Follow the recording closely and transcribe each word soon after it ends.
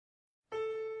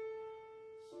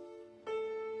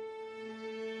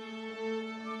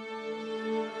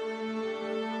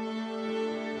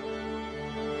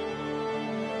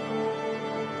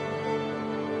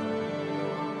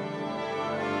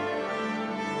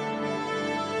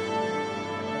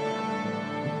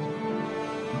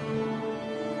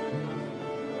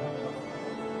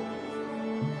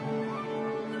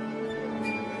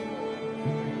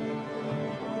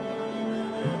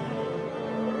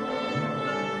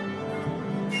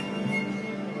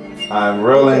I'm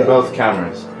rolling both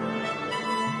cameras.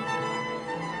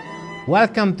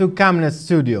 Welcome to CAMNES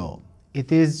studio.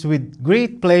 It is with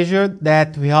great pleasure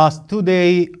that we host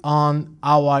today on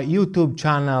our YouTube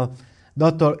channel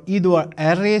Dr. Edward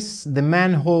Harris, the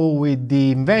man who, with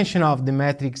the invention of the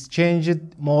matrix, changed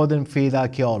modern field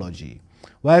archaeology.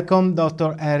 Welcome,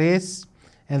 Dr. Harris,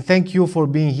 and thank you for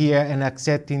being here and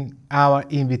accepting our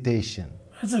invitation.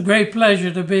 It's a great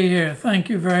pleasure to be here. Thank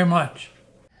you very much.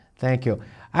 Thank you.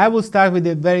 I will start with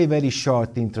a very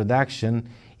short introduction,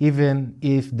 even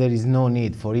if there is no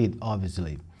need for it,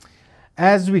 obviously.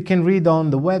 As we can read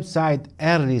on the website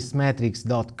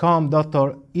harrismatrix.com,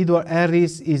 Dr. Edward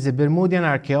Harris is a Bermudian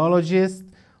archaeologist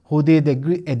who did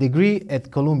a degree at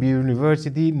Columbia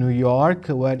University, New York,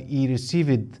 where he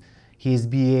received his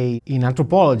BA in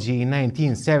anthropology in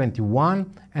 1971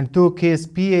 and took his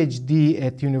PhD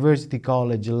at University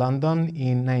College London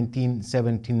in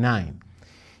 1979.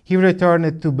 He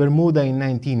returned to Bermuda in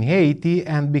 1980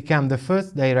 and became the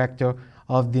first director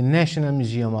of the National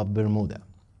Museum of Bermuda.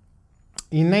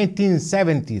 In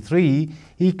 1973,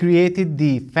 he created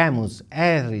the famous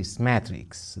Harris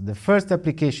matrix, the first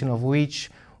application of which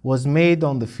was made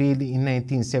on the field in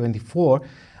 1974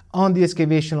 on the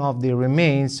excavation of the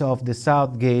remains of the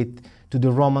south gate to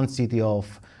the Roman city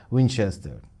of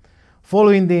Winchester.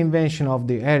 Following the invention of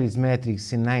the Harris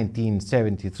matrix in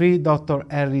 1973, Dr.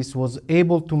 Harris was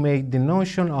able to make the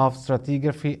notion of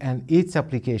stratigraphy and its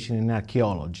application in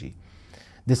archaeology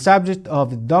the subject of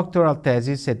the doctoral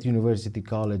thesis at University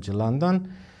College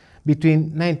London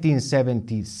between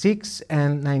 1976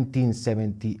 and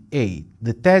 1978.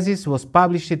 The thesis was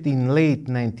published in late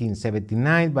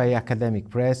 1979 by Academic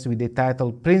Press with the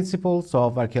title Principles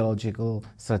of Archaeological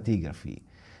Stratigraphy.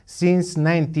 Since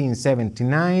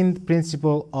 1979, the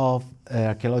principle of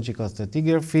archaeological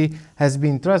stratigraphy has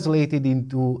been translated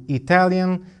into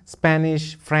Italian,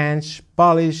 Spanish, French,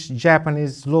 Polish,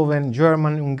 Japanese, Slovene,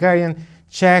 German, Hungarian,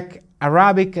 Czech,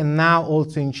 Arabic, and now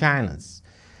also in Chinese.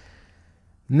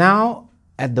 Now,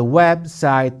 at the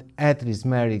website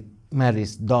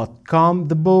harrismatrix.com,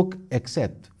 the book,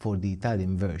 except for the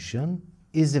Italian version,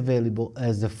 is available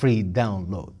as a free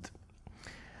download.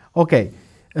 Okay.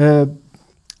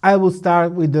 I will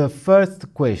start with the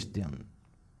first question.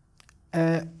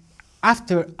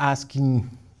 After asking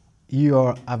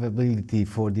your availability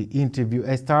for the interview,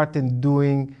 I started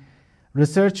doing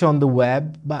research on the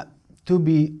web, but to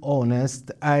be honest,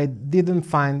 I didn't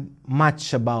find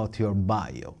much about your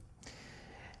bio.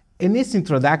 In its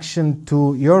introduction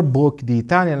to your book, the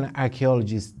Italian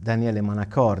archaeologist Daniele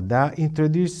Manacorda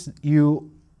introduced you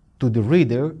to the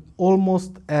reader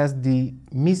almost as the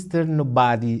Mr.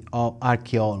 Nobody of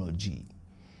archaeology.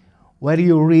 Were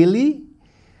you really?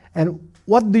 And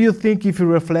what do you think if you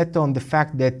reflect on the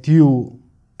fact that you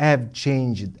have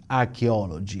changed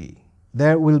archaeology?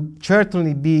 There will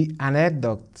certainly be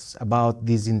anecdotes about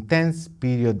this intense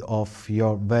period of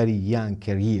your very young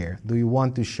career. Do you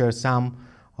want to share some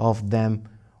of them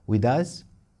with us?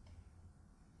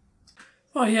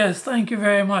 Oh yes, thank you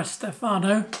very much,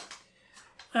 Stefano.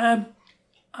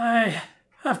 I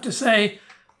have to say,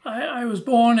 I was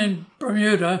born in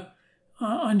Bermuda,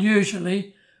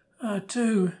 unusually,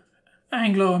 to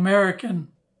Anglo-American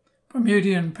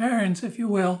Bermudian parents, if you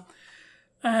will.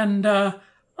 And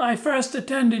I first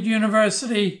attended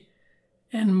university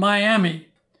in Miami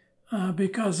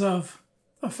because of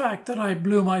the fact that I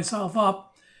blew myself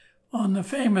up on the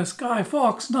famous Guy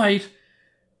Fawkes night,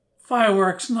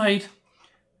 fireworks night,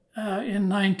 in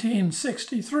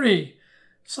 1963.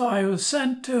 So I was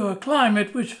sent to a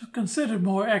climate which was considered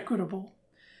more equitable.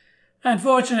 And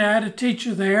fortunately, I had a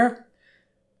teacher there,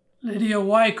 Lydia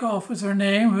Wyckoff was her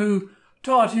name, who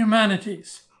taught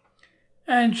humanities.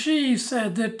 And she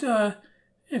said that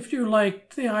if you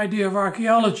liked the idea of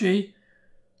archaeology,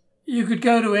 you could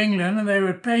go to England and they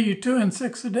would pay you 2 and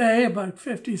 6 a day, about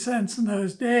 50 cents in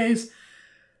those days,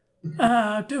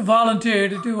 to volunteer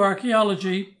to do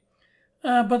archaeology.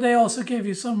 But they also gave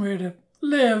you somewhere to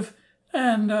live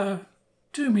and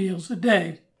 2 meals a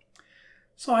day.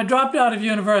 So I dropped out of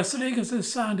university because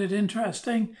this sounded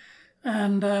interesting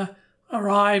and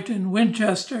arrived in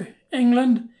Winchester,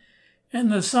 England in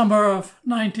the summer of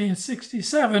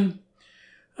 1967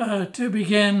 to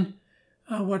begin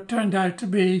what turned out to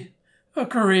be a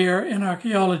career in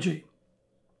archaeology.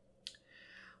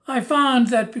 I found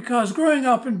that because growing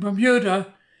up in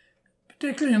Bermuda,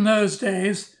 particularly in those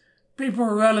days, people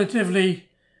were relatively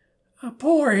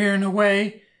poor here in a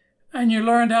way, and you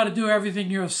learned how to do everything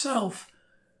yourself.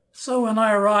 So when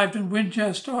I arrived in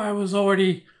Winchester, I was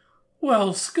already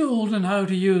well schooled in how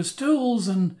to use tools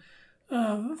and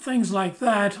things like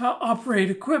that, operate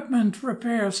equipment,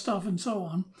 repair stuff, and so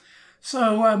on.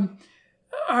 So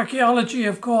archaeology,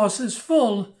 of course, is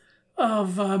full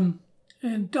of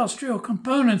industrial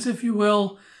components, if you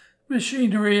will,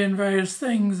 machinery and various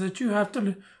things that you have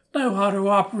to know how to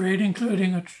operate,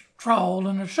 including a trowel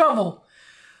and a shovel.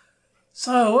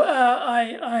 So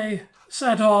I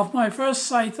set off. My first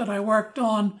site that I worked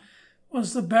on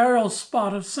was the burial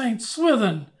spot of St.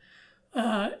 Swithin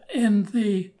in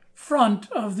the front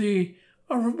of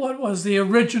what was the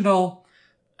original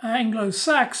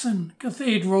Anglo-Saxon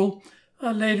cathedral,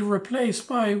 later replaced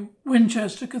by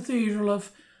Winchester Cathedral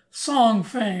of song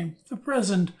fame, the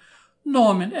present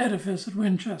Norman edifice at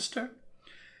Winchester.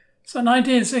 So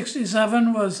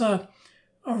 1967 was a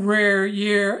rare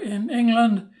year in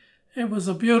England. It was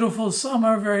a beautiful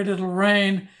summer, very little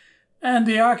rain, and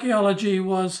the archaeology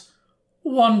was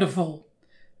wonderful,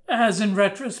 as in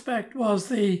retrospect was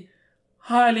the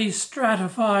highly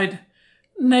stratified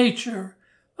nature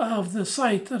of the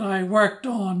site that I worked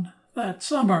on that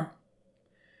summer.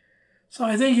 So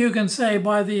I think you can say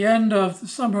by the end of the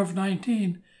summer of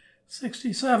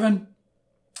 1967,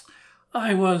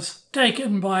 I was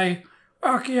taken by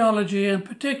archaeology, and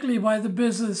particularly by the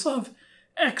business of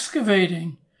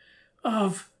excavating,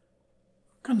 of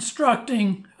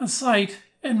constructing a site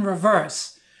in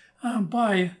reverse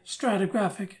by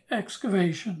stratigraphic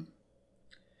excavation.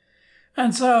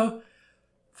 And so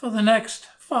for the next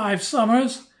 5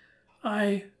 summers,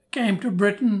 I came to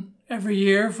Britain every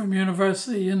year from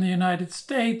university in the United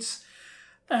States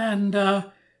and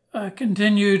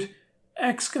continued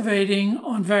excavating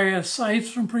on various sites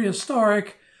from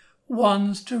prehistoric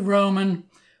ones to Roman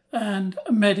and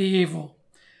medieval.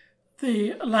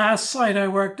 The last site I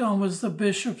worked on was the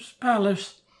Bishop's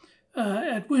Palace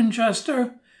at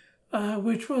Winchester,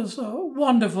 which was a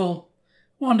wonderful,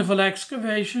 wonderful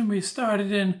excavation. We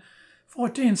started in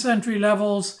 14th century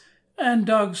levels and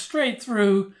dug straight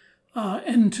through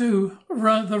into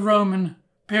the Roman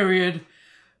period,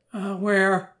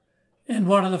 where in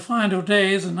one of the final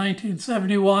days in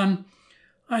 1971,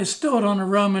 I stood on a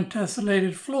Roman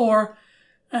tessellated floor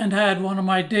and had one of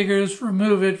my diggers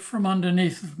remove it from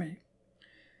underneath of me.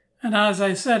 And as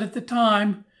I said at the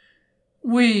time,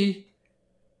 we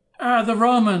are the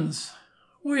Romans.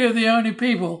 We are the only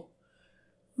people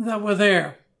that were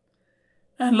there.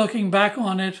 And looking back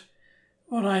on it,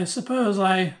 what I suppose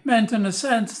I meant in a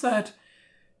sense that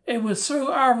it was through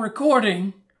our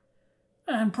recording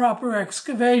and proper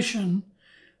excavation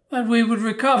that we would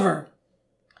recover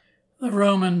the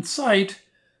Roman site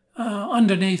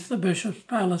underneath the Bishop's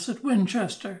Palace at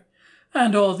Winchester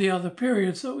and all the other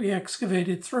periods that we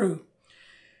excavated through.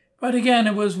 But again,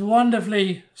 it was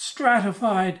wonderfully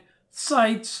stratified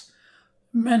sites,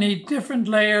 many different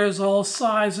layers, all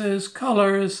sizes,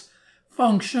 colors,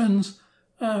 functions,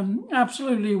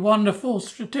 absolutely wonderful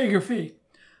stratigraphy.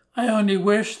 I only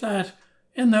wish that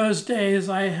in those days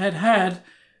I had had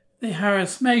the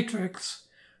Harris matrix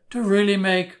to really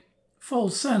make full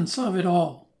sense of it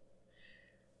all.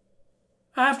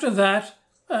 After that,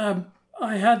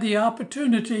 I had the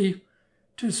opportunity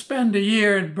to spend a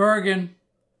year in Bergen,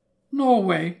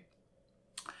 Norway,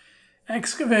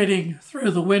 excavating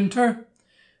through the winter.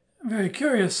 Very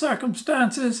curious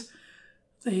circumstances.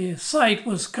 The site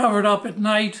was covered up at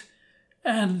night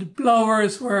and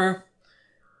blowers were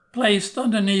placed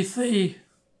underneath the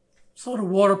sort of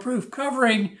waterproof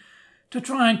covering to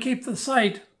try and keep the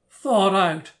site thawed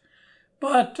out.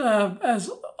 But as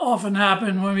often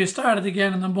happened, when we started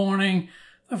again in the morning,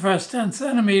 the first 10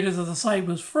 centimeters of the site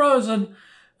was frozen,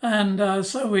 and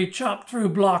so we chopped through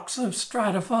blocks of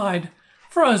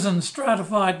frozen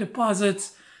stratified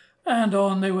deposits, and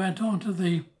on they went onto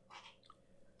the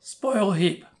spoil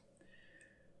heap.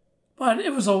 But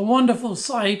it was a wonderful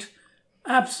site,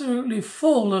 absolutely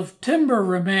full of timber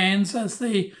remains, as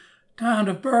the town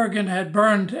of Bergen had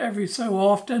burned every so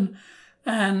often,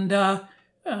 and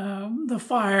the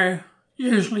fire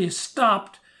usually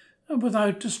stopped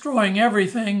without destroying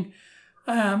everything.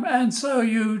 And so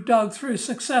you dug through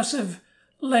successive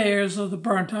layers of the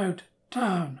burnt out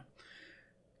town.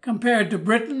 Compared to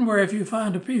Britain, where if you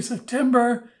found a piece of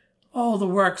timber, all the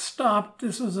work stopped.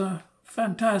 This was a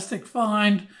fantastic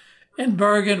find. In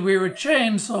Bergen, we were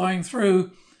chainsawing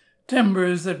through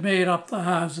timbers that made up the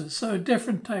houses, so a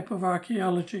different type of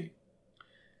archaeology.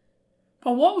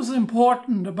 But what was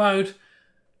important about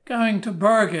going to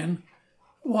Bergen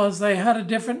was they had a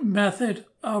different method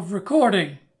of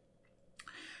recording.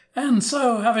 And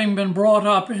so, having been brought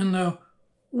up in the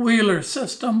Wheeler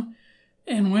system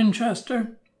in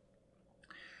Winchester,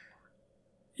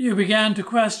 you began to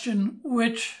question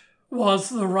which was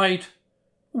the right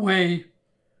way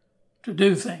to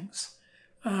do things.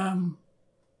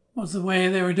 Was the way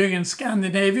they were doing in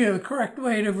Scandinavia the correct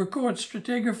way to record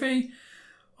stratigraphy,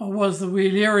 or was the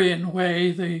Wheelerian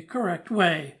way the correct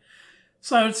way?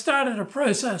 So it started a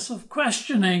process of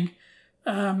questioning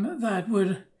that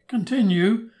would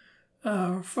continue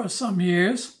for some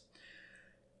years.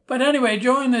 But anyway,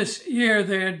 during this year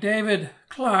there, David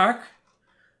Clark,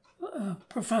 a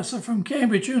professor from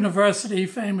Cambridge University,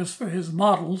 famous for his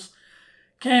models,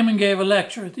 came and gave a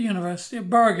lecture at the University of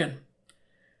Bergen.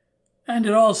 And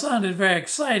it all sounded very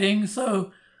exciting,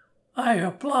 so I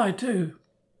applied to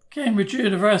Cambridge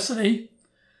University,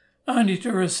 only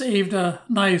to receive a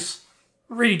nice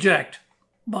reject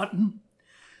button.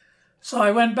 So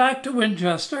I went back to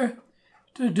Winchester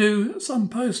to do some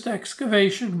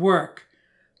post-excavation work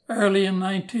early in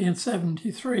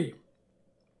 1973.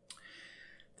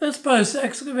 This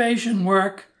post-excavation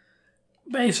work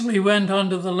basically went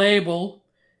under the label,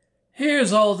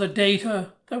 here's all the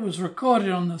data that was recorded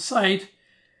on the site,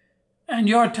 and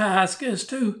your task is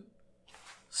to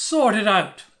sort it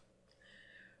out.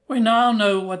 We now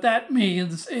know what that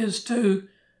means is to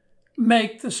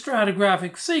make the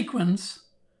stratigraphic sequence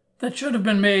that should have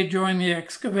been made during the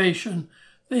excavation,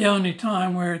 the only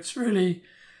time where it's really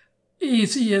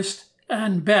easiest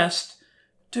and best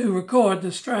to record the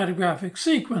stratigraphic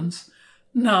sequence,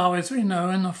 now, as we know,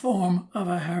 in the form of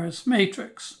a Harris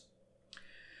matrix.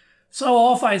 So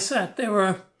off I set. There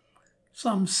were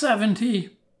some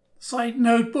 70 site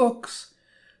notebooks,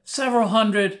 several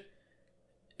hundred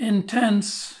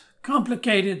intense,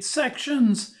 complicated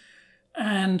sections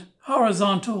and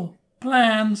horizontal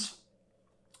plans.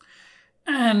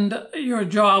 And your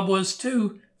job was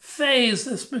to phase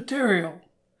this material,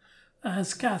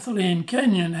 as Kathleen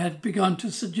Kenyon had begun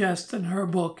to suggest in her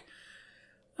book,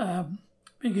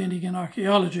 Beginning in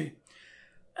Archaeology.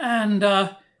 And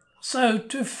so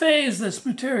to phase this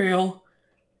material,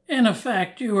 in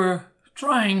effect, you were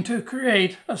trying to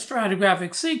create a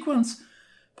stratigraphic sequence,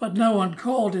 but no one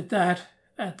called it that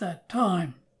at that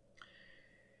time.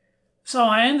 So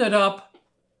I ended up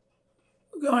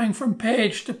going from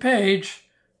page to page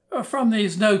from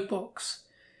these notebooks.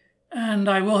 And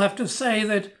I will have to say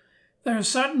that there are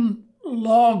certain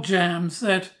log jams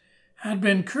that had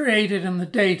been created in the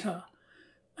data.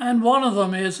 And one of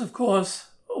them is, of course,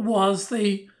 was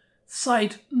the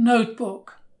site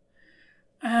notebook.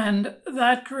 And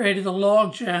that created a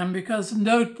log jam because the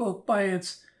notebook, by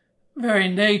its very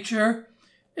nature,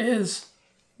 is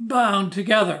bound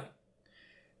together.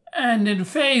 And in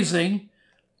phasing,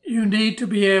 you need to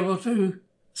be able to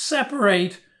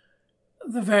separate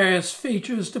the various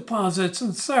features, deposits,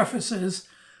 and surfaces,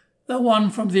 the one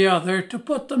from the other, to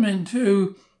put them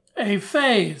into a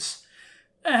phase.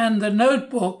 And the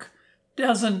notebook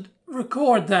doesn't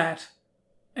record that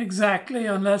exactly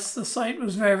unless the site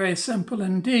was very, very simple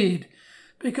indeed,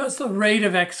 because the rate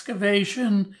of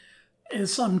excavation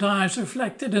is sometimes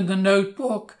reflected in the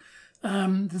notebook.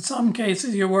 In some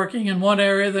cases, you're working in one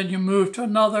area, then you move to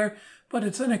another, but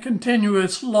it's in a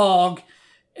continuous log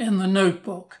in the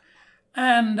notebook.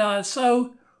 And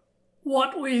so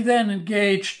what we then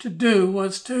engaged to do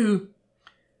was to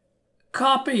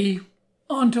copy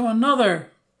onto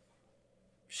another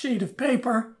sheet of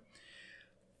paper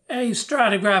a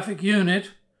stratigraphic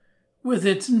unit with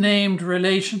its named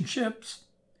relationships.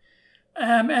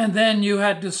 And then you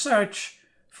had to search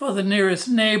for the nearest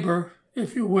neighbor,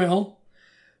 if you will,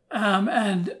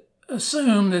 and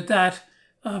assume that that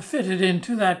fitted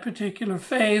into that particular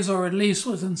phase, or at least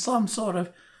was in some sort of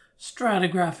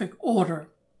stratigraphic order.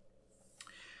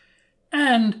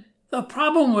 And the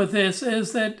problem with this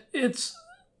is that it's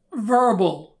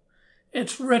verbal,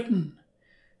 it's written.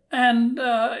 And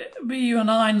be you an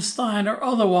Einstein or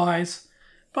otherwise,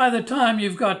 by the time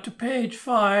you've got to page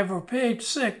 5 or page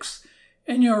 6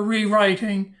 in your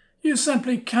rewriting, you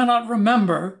simply cannot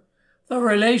remember the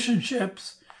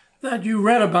relationships that you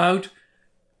read about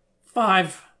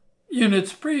 5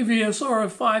 units previous or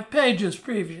 5 pages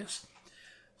previous.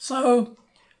 So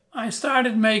I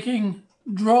started making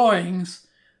drawings,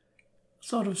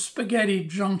 sort of spaghetti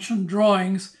junction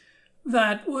drawings,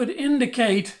 that would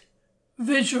indicate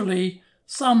visually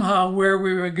somehow where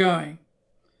we were going.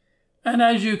 And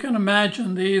as you can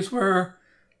imagine, these were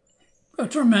a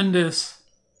tremendous,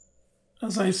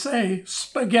 as I say,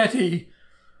 spaghetti,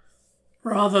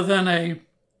 rather than a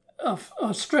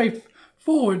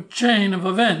straightforward chain of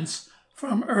events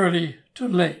from early to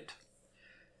late.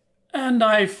 And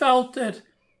I felt that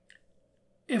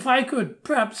if I could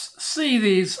perhaps see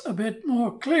these a bit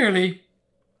more clearly,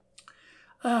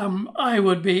 I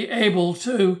would be able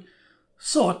to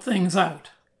sort things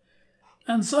out.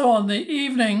 And so on the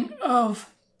evening of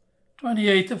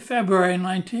 28th of February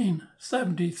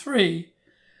 1973,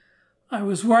 I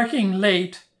was working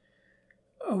late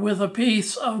with a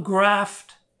piece of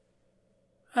graphed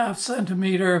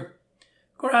half-centimeter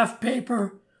graph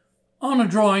paper on a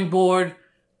drawing board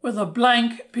with a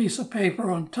blank piece of paper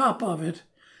on top of it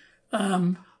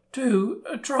to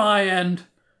try and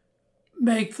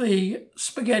make the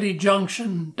spaghetti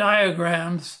junction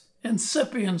diagrams,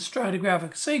 incipient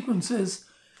stratigraphic sequences,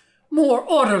 more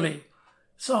orderly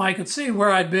so I could see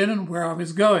where I'd been and where I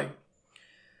was going.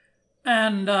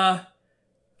 And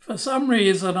for some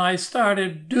reason, I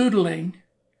started doodling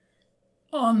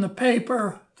on the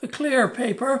paper, the clear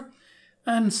paper,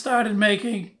 and started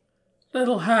making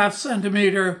little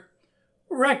half-centimeter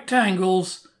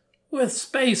rectangles with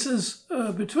spaces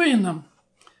between them.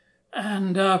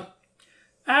 And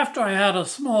after I had a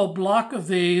small block of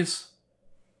these,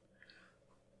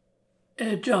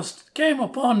 it just came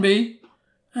upon me,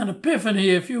 an epiphany,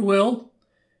 if you will,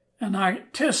 an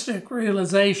artistic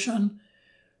realization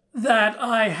that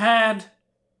I had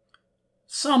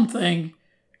something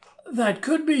that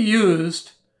could be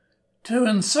used to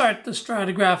insert the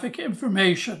stratigraphic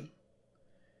information.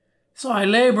 So I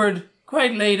labored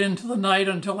quite late into the night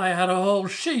until I had a whole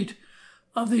sheet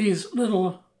of these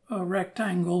little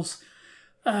rectangles,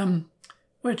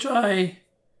 which I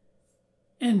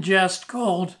in jest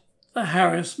called the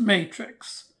Harris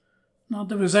matrix. Not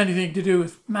that it was anything to do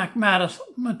with mathematical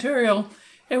material.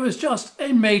 It was just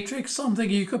a matrix, something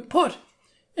you could put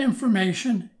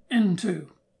information into.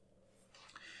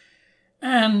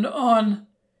 And on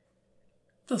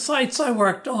the sites I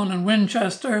worked on in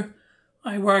Winchester,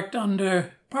 I worked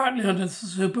partly under the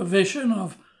supervision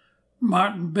of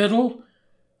Martin Biddle,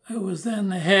 who was then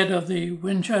the head of the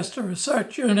Winchester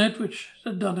Research Unit, which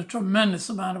had done a tremendous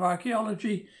amount of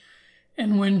archaeology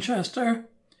in Winchester.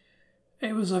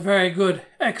 He was a very good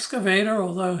excavator,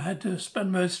 although had to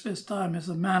spend most of his time as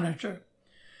a manager.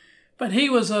 But he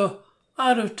was out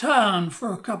of town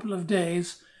for a couple of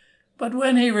days. But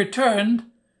when he returned,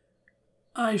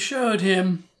 I showed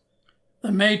him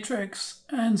the matrix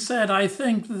and said, I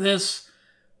think this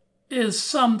is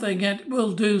something, it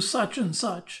will do such and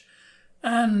such.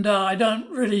 And I don't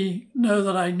really know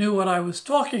that I knew what I was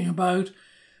talking about,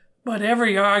 but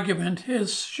every argument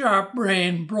his sharp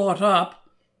brain brought up,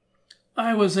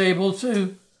 I was able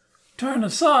to turn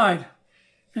aside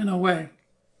in a way.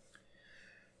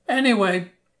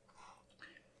 Anyway,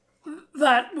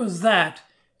 that was that.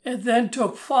 It then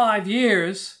took 5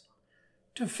 years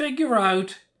to figure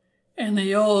out, in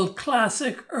the old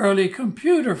classic early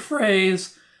computer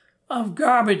phrase of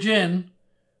garbage in,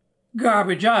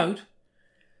 garbage out,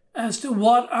 as to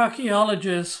what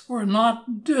archaeologists were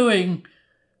not doing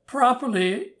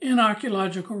properly in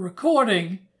archaeological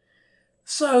recording,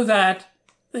 so that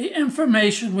the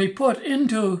information we put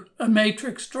into a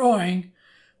matrix drawing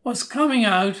was coming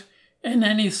out in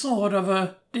any sort of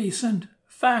a decent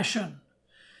fashion.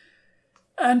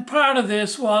 And part of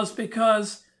this was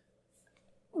because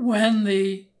when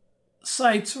the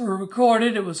sites were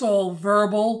recorded, it was all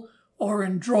verbal or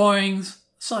in drawings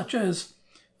such as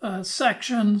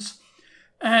sections.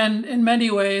 And in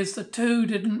many ways, the two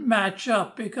didn't match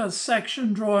up because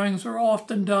section drawings were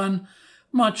often done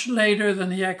much later than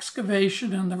the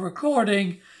excavation and the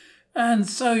recording. And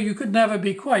so you could never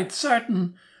be quite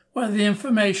certain whether the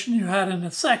information you had in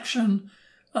a section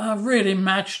really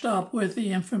matched up with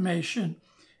the information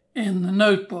in the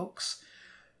notebooks.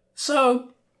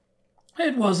 So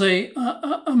it was a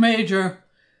major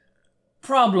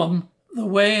problem, the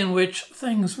way in which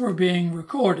things were being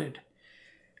recorded.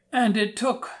 And it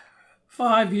took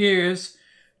 5 years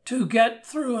to get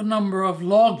through a number of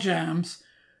log jams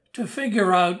to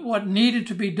figure out what needed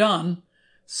to be done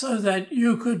so that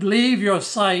you could leave your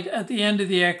site at the end of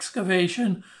the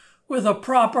excavation with a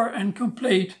proper and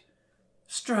complete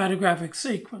stratigraphic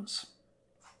sequence.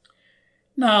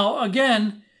 Now,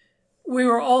 again, we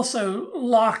were also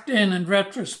locked in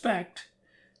retrospect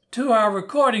to our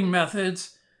recording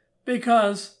methods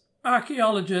because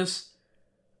archaeologists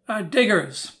are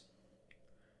diggers.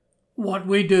 What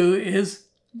we do is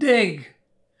dig.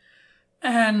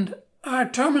 And our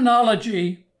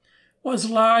terminology was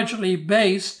largely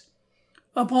based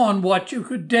upon what you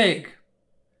could dig.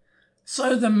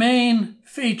 So the main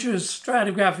features,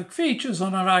 stratigraphic features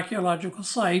on an archaeological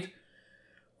site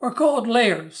were called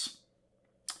layers.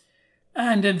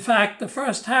 And in fact, the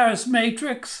first Harris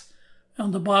matrix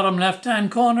on the bottom left-hand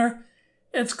corner,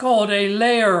 it's called a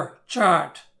layer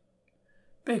chart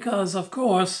because, of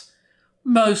course,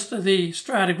 most of the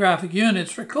stratigraphic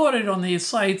units recorded on these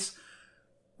sites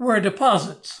were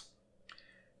deposits.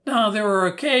 Now, there were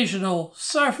occasional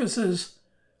surfaces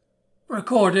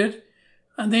recorded,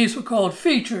 and these were called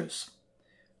features.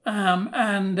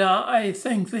 I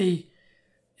think the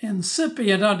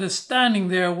incipient understanding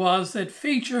there was that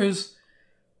features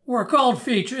were called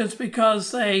features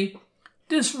because they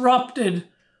disrupted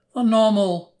the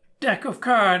normal deck of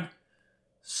card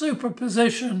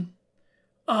superposition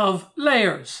of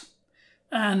layers,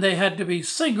 and they had to be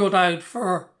singled out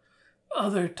for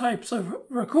other types of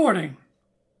recording.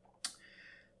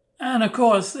 And of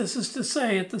course, this is to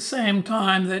say at the same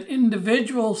time that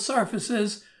individual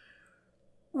surfaces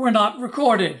were not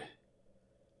recorded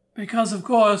because, of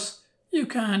course, you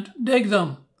can't dig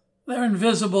them. They're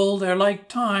invisible, they're like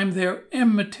time, they're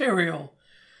immaterial.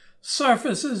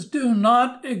 Surfaces do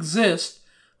not exist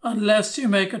unless you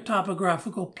make a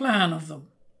topographical plan of them.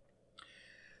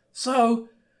 So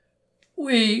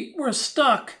we were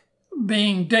stuck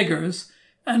being diggers,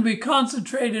 and we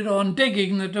concentrated on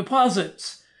digging the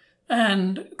deposits.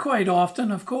 And quite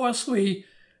often, of course, we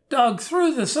dug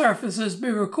through the surfaces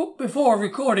before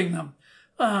recording them,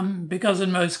 because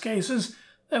in most cases,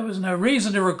 there was no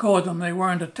reason to record them. They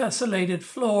weren't a tessellated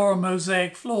floor or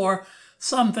mosaic floor,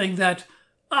 something that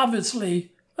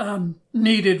obviously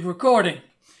needed recording.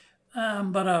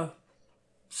 But a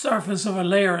surface of a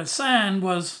layer of sand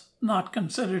was not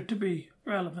considered to be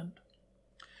relevant.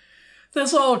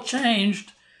 This all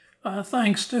changed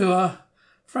thanks to a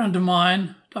friend of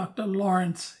mine, Dr.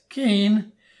 Lawrence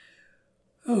Keene,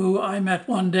 who I met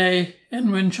one day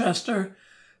in Winchester,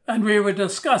 and we were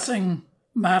discussing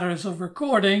matters of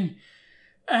recording,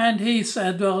 and he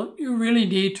said, well, you really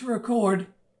need to record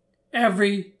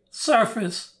every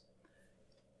surface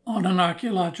on an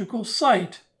archaeological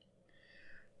site.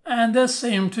 And this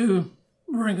seemed to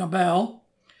ring a bell.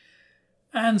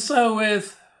 And so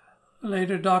with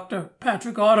later Dr.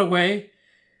 Patrick Ottaway,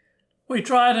 we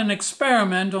tried an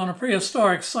experiment on a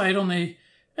prehistoric site on the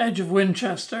edge of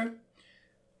Winchester.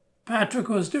 Patrick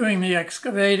was doing the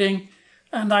excavating,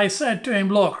 and I said to him,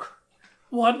 look,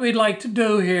 what we'd like to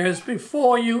do here is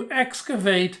before you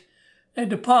excavate a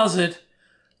deposit,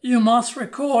 you must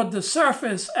record the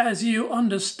surface as you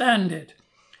understand it.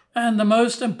 And the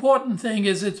most important thing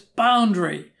is its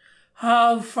boundary,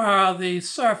 how far the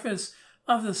surface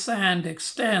of the sand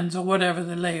extends, or whatever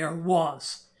the layer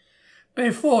was,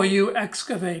 before you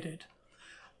excavate it.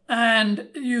 And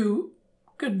you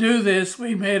could do this.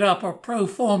 We made up a pro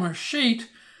forma sheet,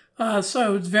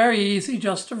 so it's very easy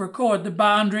just to record the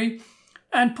boundary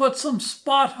and put some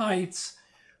spot heights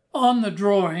on the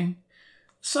drawing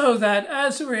so that,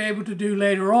 as we were able to do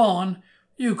later on,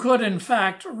 you could in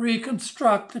fact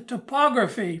reconstruct the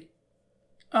topography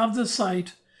of the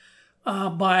site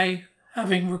by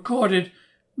having recorded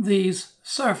these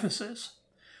surfaces.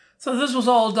 So this was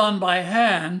all done by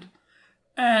hand,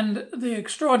 and the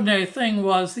extraordinary thing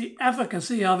was the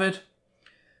efficacy of it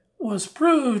was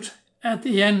proved at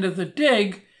the end of the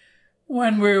dig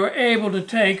when we were able to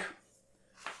take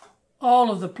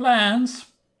all of the plans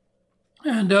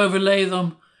and overlay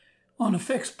them on a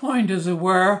fixed point, as it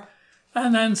were,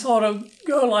 and then sort of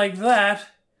go like that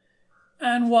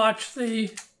and watch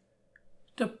the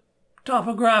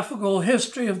topographical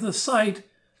history of the site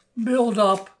build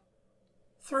up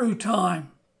through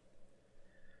time.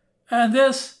 And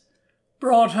this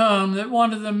brought home that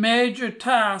one of the major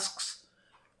tasks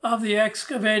of the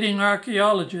excavating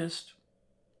archaeologist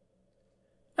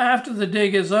after the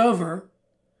dig is over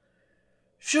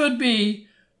should be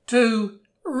to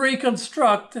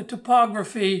reconstruct the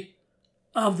topography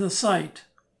of the site.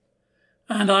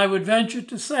 And I would venture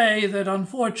to say that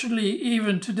unfortunately,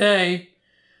 even today,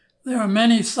 there are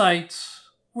many sites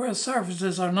where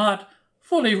surfaces are not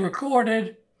fully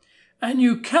recorded, and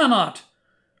you cannot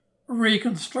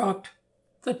reconstruct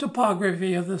the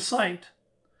topography of the site.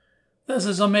 This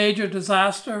is a major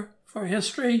disaster for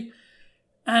history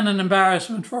and an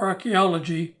embarrassment for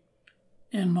archaeology,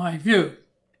 in my view.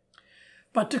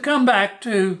 But to come back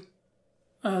to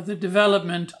the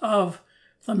development of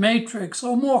the matrix,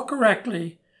 or more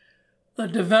correctly, the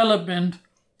development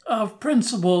of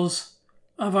principles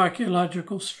of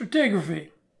archaeological stratigraphy.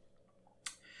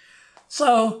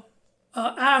 So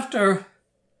after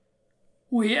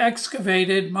we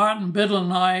excavated, Martin Biddle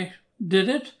and I did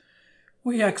it,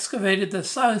 we excavated the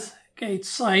South Gate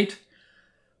site.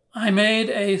 I made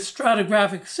a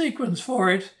stratigraphic sequence for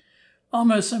it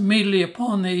almost immediately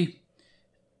upon the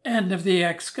end of the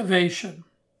excavation.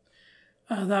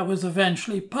 That was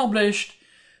eventually published,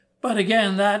 but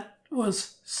again, that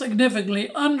was significantly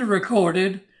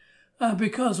under-recorded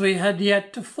because we had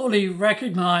yet to fully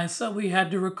recognize that we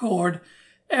had to record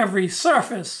every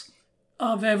surface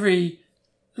of every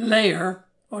layer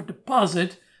or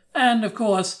deposit, and of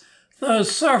course,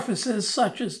 those surfaces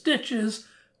such as ditches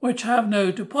which have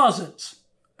no deposits,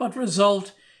 but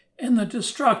result in the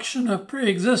destruction of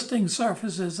pre-existing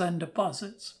surfaces and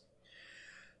deposits.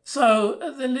 So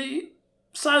the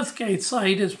Southgate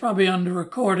site is probably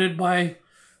under-recorded by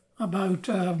about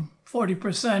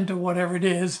 40% or whatever it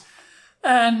is.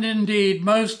 And indeed,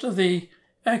 most of the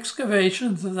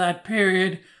excavations of that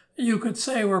period, you could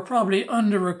say, were probably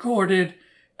under-recorded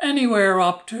anywhere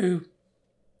up to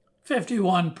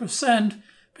 51%,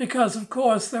 because of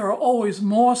course there are always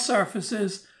more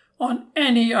surfaces on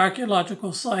any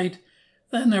archaeological site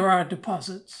than there are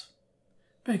deposits,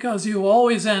 because you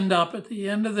always end up at the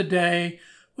end of the day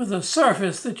with a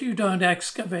surface that you don't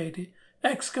excavate,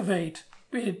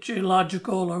 be it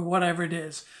geological or whatever it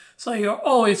is. So you're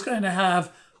always going to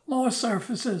have more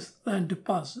surfaces than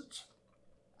deposits.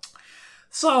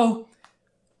 So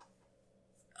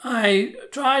I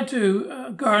tried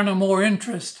to garner more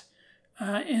interest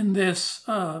in this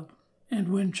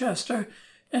in Winchester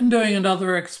in doing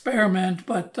another experiment,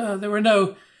 but there were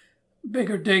no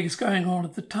bigger digs going on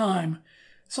at the time.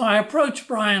 So I approached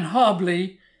Brian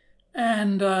Hobley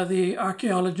and the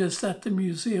archaeologist at the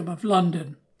Museum of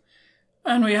London.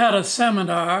 And we had a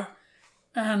seminar,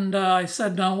 and I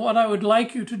said, now what I would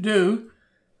like you to do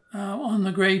on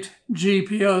the great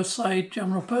GPO site,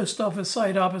 General Post Office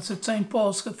site opposite St.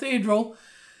 Paul's Cathedral,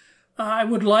 I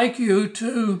would like you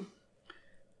to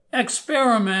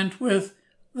experiment with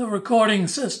the recording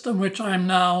system which I'm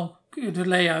now going to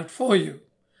lay out for you.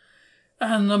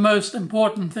 And the most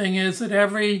important thing is that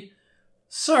every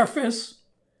surface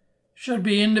should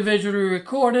be individually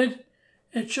recorded.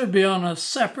 It should be on a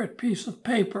separate piece of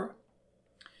paper.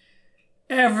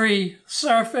 Every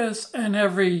surface and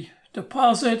every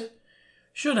deposit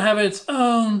should have its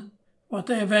own, what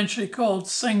they eventually called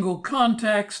single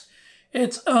context,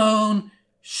 its own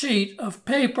sheet of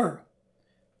paper,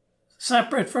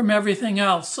 separate from everything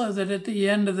else, so that at the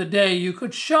end of the day you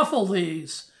could shuffle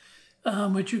these,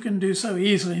 which you can do so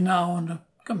easily now on a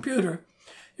computer.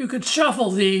 You could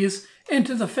shuffle these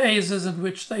into the phases in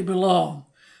which they belong,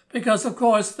 because of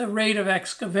course the rate of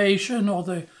excavation or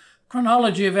the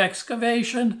chronology of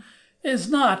excavation is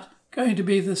not going to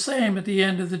be the same at the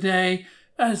end of the day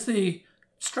as the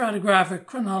stratigraphic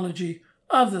chronology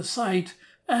of the site.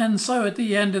 And so at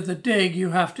the end of the dig, you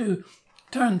have to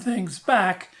turn things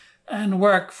back and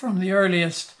work from the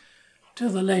earliest to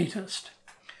the latest.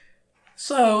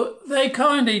 So they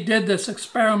kindly did this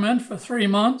experiment for 3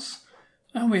 months,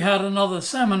 and we had another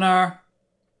seminar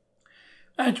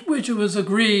at which it was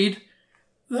agreed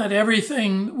that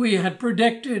everything we had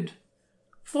predicted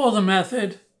for the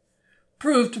method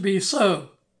proved to be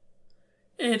so.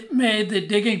 It made the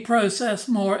digging process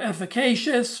more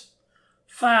efficacious,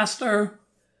 faster,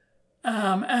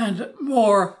 and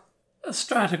more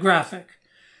stratigraphic.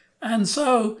 And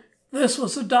so this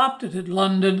was adopted in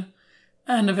London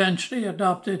and eventually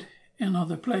adopted in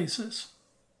other places.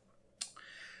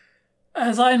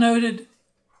 As I noted,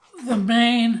 the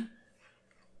main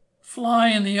fly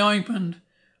in the ointment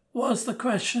was the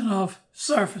question of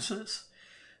surfaces.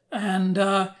 And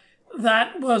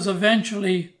that was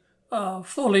eventually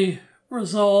fully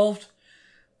resolved.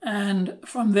 And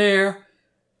from there,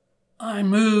 I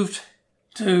moved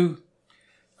to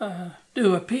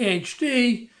do a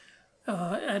PhD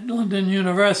at London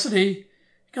University,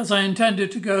 because I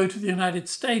intended to go to the United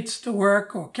States to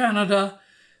work, or Canada.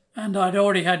 And I'd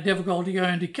already had difficulty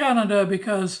going to Canada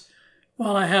because,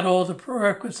 while I had all the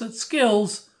prerequisite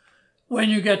skills, when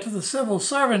you get to the civil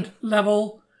servant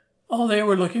level, all they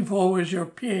were looking for was your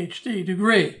PhD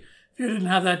degree. If you didn't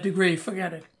have that degree,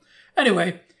 forget it.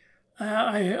 Anyway,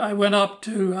 I went up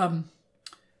to,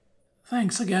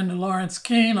 thanks again to Lawrence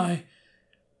Keane, I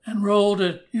enrolled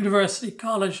at University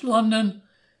College London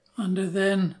under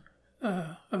then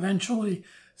eventually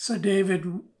Sir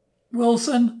David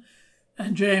Wilson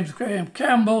and James Graham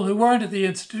Campbell, who weren't at the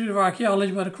Institute of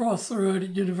Archaeology but across the road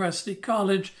at University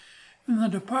College in the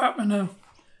Department of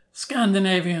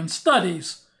Scandinavian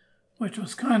Studies, which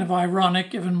was kind of ironic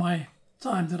given my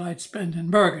time that I'd spent in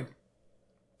Bergen.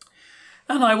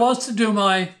 And I was to do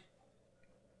my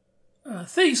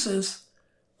thesis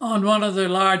on one of the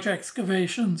large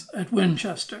excavations at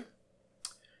Winchester.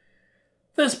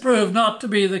 This proved not to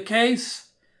be the case,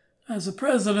 as the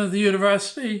president of the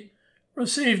university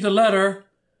received a letter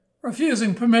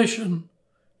refusing permission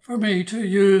for me to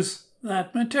use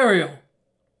that material.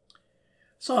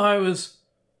 So I was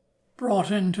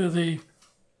brought into the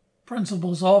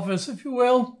principal's office, if you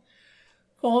will.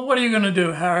 Well, what are you going to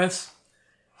do, Harris?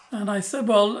 And I said,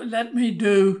 well, let me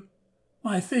do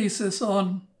my thesis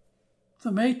on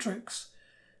the matrix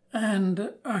and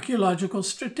archaeological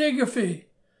stratigraphy.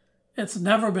 It's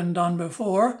never been done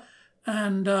before,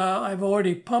 and I've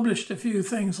already published a few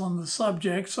things on the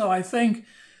subject, so I think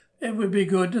it would be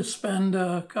good to spend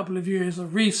a couple of years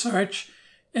of research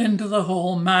into the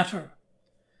whole matter.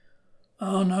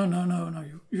 Oh, no,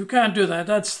 you can't do that.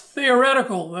 That's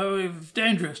theoretical,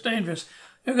 dangerous.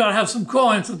 You've got to have some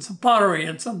coins and some pottery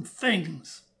and some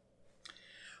things.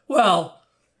 Well,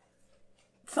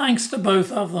 thanks to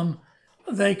both of them,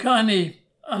 they kindly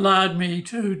allowed me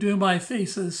to do my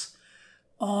thesis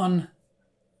on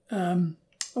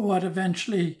what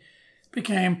eventually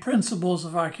became Principles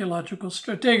of Archaeological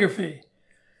Stratigraphy.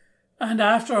 And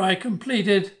after I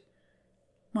completed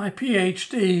my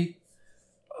PhD,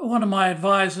 one of my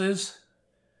advisors,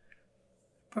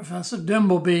 Professor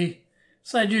Dimbleby,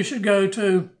 said you should go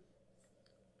to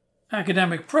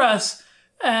academic press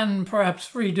and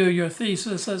perhaps redo your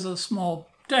thesis as a small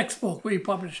textbook. We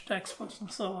published textbooks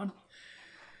and so on.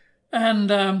 And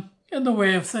in the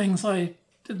way of things, I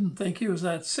didn't think he was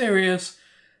that serious.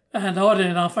 And oddly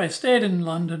enough, I stayed in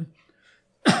London.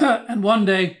 And one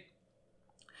day,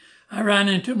 I ran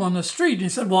into him on the street and he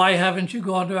said, "Why haven't you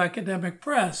gone to academic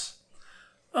press?"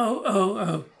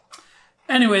 Oh.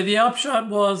 Anyway, the upshot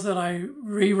was that I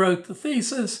rewrote the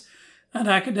thesis and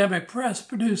academic press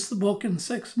produced the book in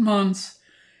 6 months.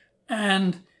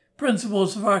 And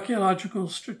Principles of Archaeological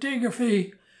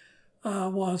Stratigraphy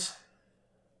was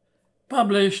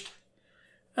published.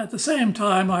 At the same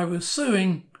time, I was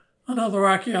suing another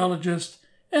archaeologist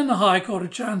in the High Court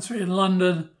of Chancery in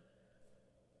London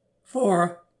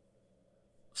for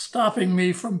stopping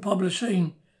me from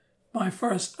publishing my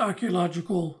first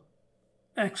archaeological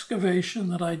excavation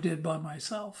that I did by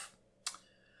myself.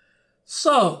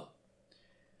 So,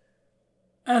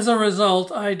 as a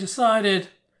result, I decided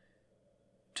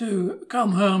to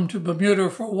come home to Bermuda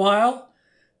for a while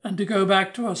and to go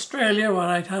back to Australia, where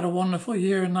I'd had a wonderful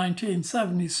year in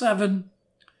 1977.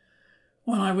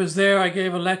 When I was there, I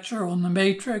gave a lecture on the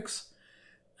matrix,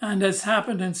 and as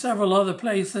happened in several other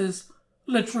places,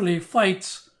 literally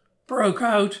fights broke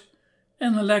out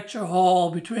in the lecture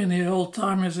hall between the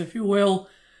old-timers, if you will,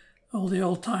 all the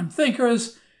old-time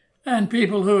thinkers, and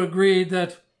people who agreed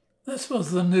that this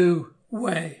was the new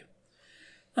way.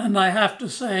 And I have to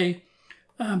say,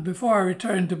 before I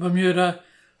returned to Bermuda,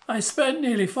 I spent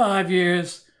nearly 5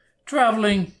 years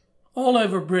traveling all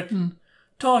over Britain,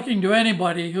 talking to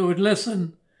anybody who would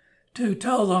listen to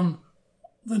tell them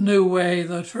the new way,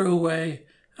 the true way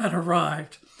had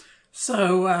arrived.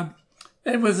 So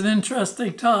it was an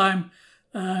interesting time.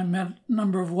 I met a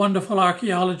number of wonderful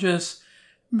archaeologists,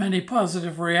 many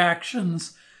positive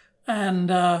reactions, and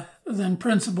then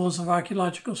Principles of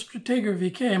Archaeological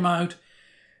Stratigraphy came out,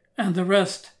 and the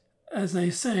rest, as they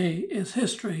say, is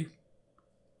history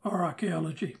or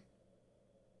archaeology.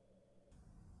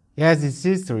 Yes, it's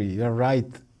history. You're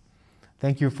right.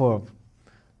 Thank you for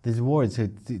these words.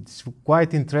 It's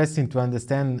quite interesting to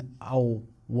understand how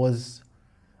was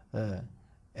a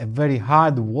very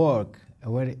hard work,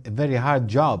 a very hard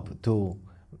job to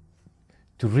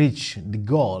reach the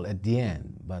goal at the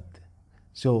end. But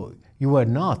so you were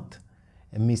not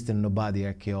a Mr. Nobody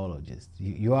archaeologist.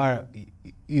 You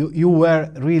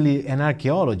were really an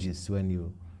archaeologist when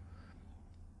you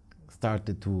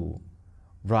started to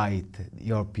write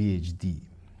your PhD.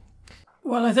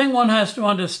 Well, I think one has to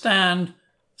understand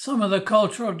some of the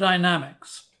cultural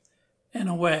dynamics in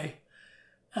a way.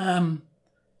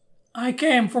 I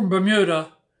came from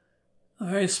Bermuda, a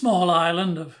very small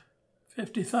island of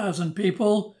 50,000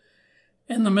 people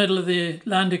in the middle of the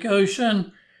Atlantic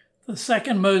Ocean, the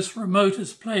second most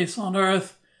remotest place on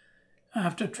Earth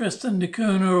after Tristan da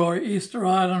Cunha or Easter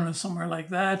Island or somewhere like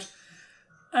that.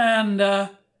 And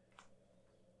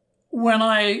when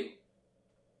I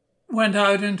went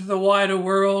out into the wider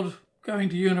world, going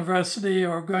to university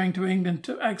or going to England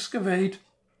to excavate,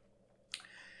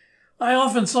 I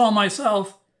often saw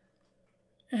myself,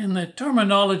 in the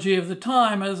terminology of the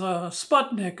time, as a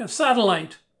Sputnik, a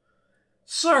satellite,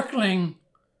 circling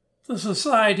the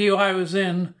society I was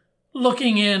in,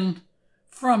 looking in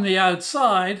from the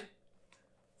outside,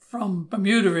 from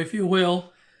Bermuda, if you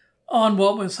will, on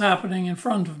what was happening in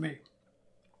front of me.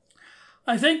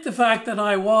 I think the fact that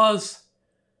I was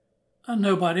a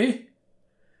nobody,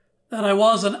 that I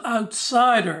was an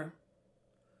outsider,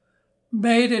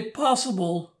 made it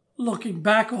possible, looking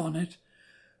back on it,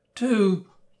 to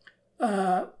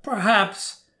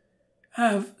perhaps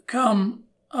have come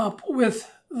up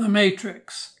with the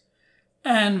matrix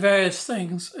and various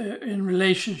things in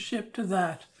relationship to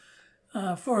that.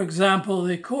 For example,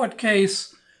 the court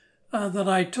case that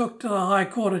I took to the High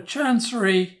Court of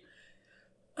Chancery,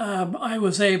 I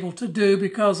was able to do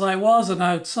because I was an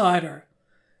outsider.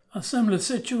 a similar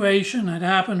situation had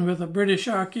happened with a British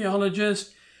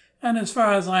archaeologist, and as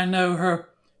far as I know, her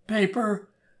paper,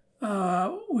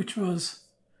 which was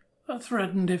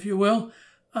threatened, if you will,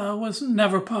 was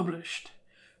never published.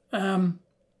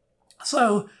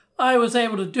 So I was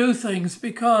able to do things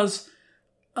because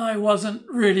I wasn't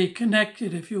really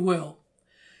connected, if you will.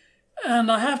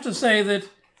 And I have to say that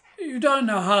you don't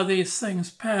know how these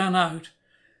things pan out.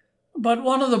 But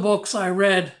one of the books I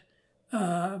read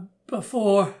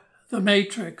before The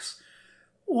Matrix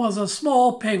was a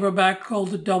small paperback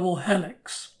called The Double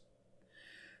Helix.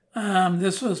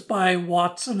 This was by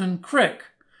Watson and Crick,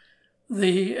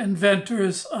 the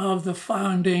inventors of the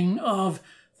founding of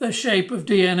the shape of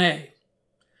DNA.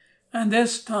 And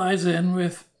this ties in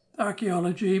with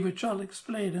archaeology, which I'll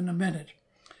explain in a minute.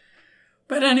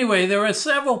 But anyway, there were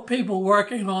several people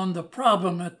working on the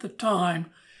problem at the time,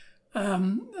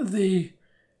 the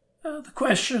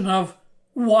question of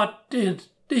what did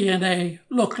DNA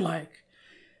look like.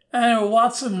 And there were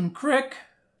Watson and Crick,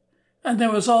 and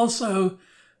there was also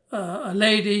a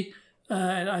lady,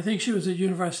 I think she was at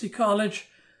University College,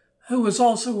 who was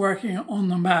also working on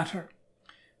the matter.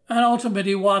 And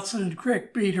ultimately, Watson and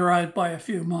Crick beat her out by a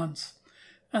few months,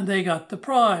 and they got the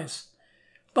prize.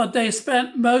 But they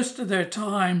spent most of their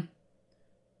time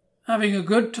having a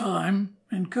good time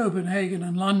in Copenhagen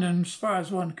and London, as far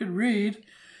as one could read,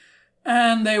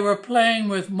 and they were playing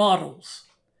with models.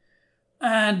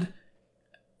 And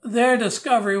their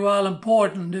discovery, while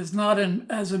important, is not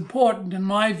as important, in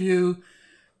my view,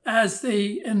 as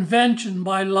the invention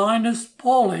by Linus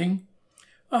Pauling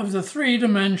of the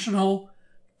three-dimensional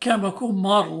chemical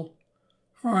model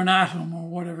for an atom, or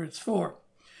whatever it's for.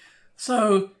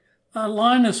 So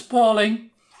Linus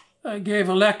Pauling gave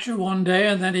a lecture one day,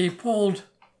 and then he pulled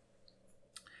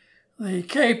the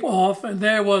cape off, and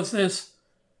there was this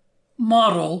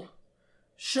model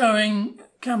showing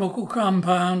chemical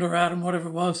compound or atom, whatever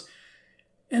it was,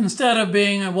 instead of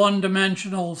being a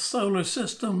one-dimensional solar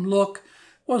system look,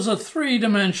 was a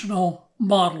three-dimensional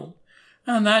model.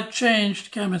 And that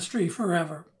changed chemistry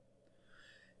forever.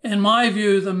 In my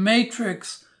view, the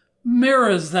matrix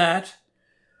mirrors that,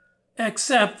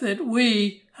 except that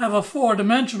we have a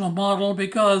four-dimensional model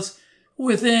because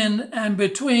within and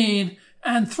between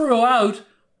and throughout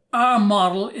our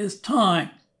model is time.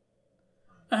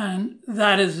 And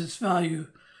that is its value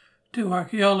to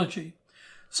archaeology.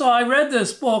 So I read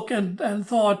this book and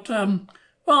thought,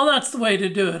 well, that's the way to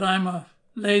do it. I'm a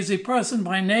lazy person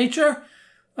by nature.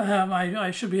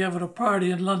 I should be able to party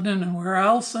in London and where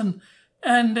else and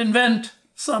invent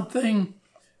something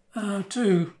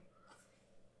to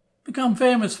become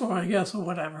famous for, I guess, or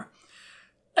whatever.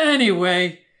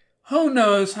 Anyway, who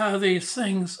knows how these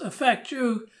things affect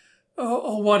you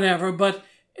or whatever, but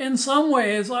in some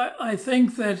ways, I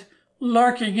think that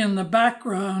lurking in the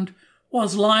background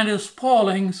was Linus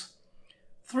Pauling's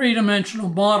three-dimensional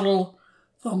model,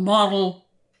 the model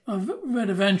of that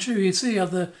eventually you see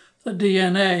of the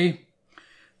DNA,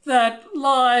 that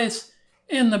lies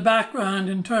in the background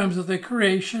in terms of the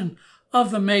creation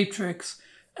of the matrix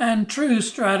and true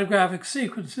stratigraphic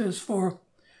sequences for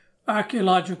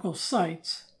archaeological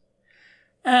sites.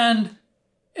 And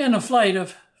in a flight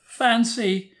of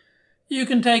fancy, you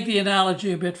can take the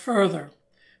analogy a bit further,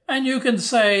 and you can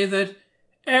say that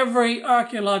every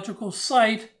archaeological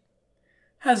site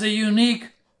has a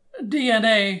unique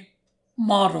DNA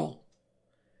model,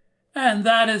 and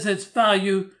that is its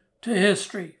value to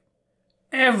history.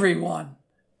 Everyone,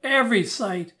 every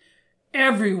site,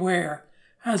 everywhere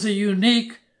has a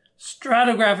unique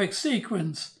stratigraphic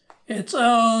sequence, its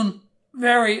own,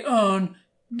 very own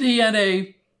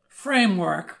DNA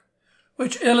framework,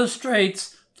 which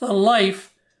illustrates the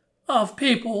life of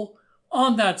people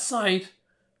on that site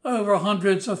over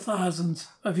hundreds of thousands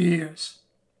of years.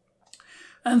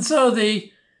 And so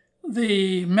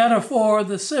the metaphor,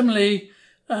 the simile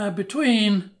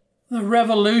between the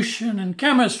revolution in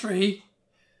chemistry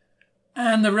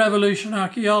and the revolution in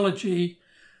archaeology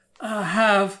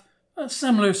have a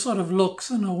similar sort of looks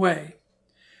in a way.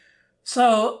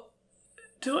 So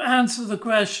to answer the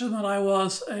question that I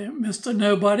was a Mr.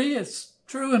 Nobody, it's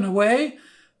true in a way.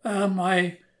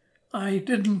 I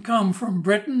didn't come from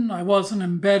Britain. I wasn't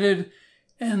embedded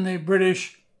in the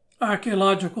British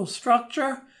archaeological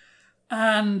structure,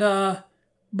 and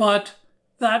but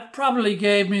that probably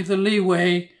gave me the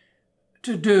leeway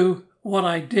to do what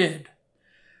I did.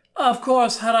 Of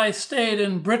course, had I stayed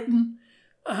in Britain,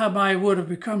 I would have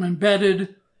become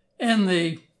embedded in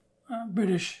the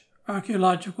British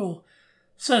archaeological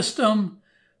system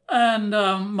and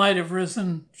might have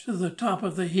risen to the top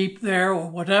of the heap there or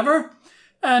whatever,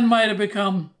 and might have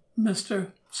become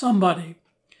Mr. Somebody.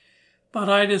 But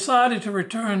I decided to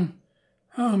return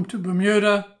home to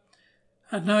Bermuda.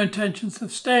 Had no intentions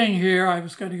of staying here. I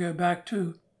was going to go back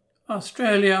to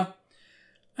Australia,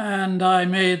 and I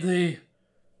made the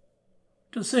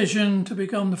decision to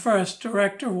become the first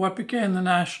director of what became the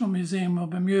National Museum of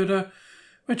Bermuda,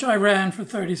 which I ran for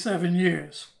 37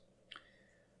 years.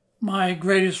 My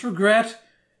greatest regret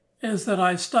is that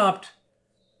I stopped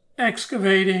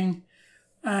excavating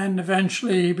and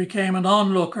eventually became an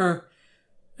onlooker,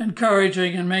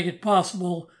 encouraging and make it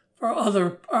possible for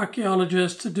other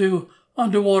archaeologists to do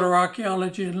underwater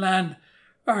archaeology and land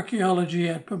archaeology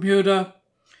at Bermuda,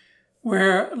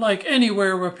 where, like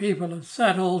anywhere where people have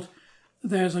settled,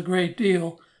 there's a great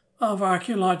deal of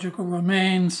archaeological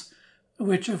remains,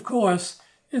 which of course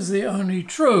is the only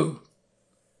true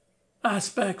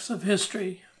aspects of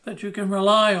history that you can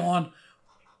rely on,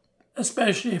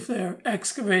 especially if they're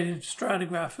excavated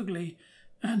stratigraphically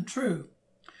and true.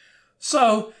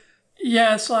 So,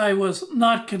 yes, I was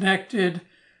not connected,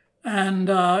 and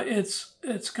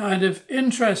it's kind of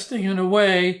interesting in a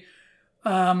way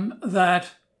that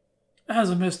as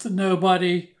a Mr.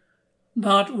 Nobody,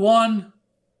 not one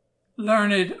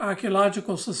learned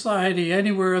archaeological society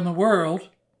anywhere in the world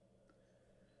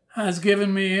has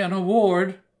given me an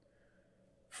award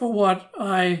for what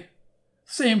I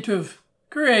seem to have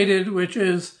created, which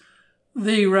is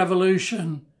the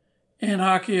revolution in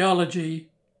archaeology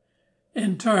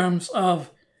in terms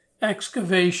of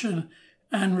excavation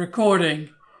and recording,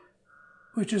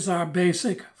 which is our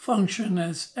basic function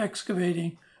as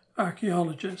excavating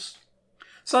archaeologists.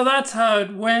 So that's how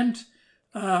it went.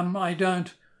 I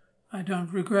don't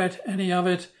regret any of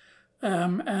it,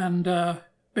 and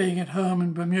being at home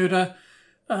in Bermuda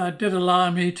did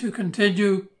allow me to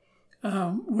continue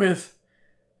with,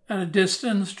 at a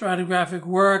distance, stratigraphic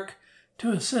work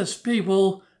to assist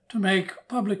people to make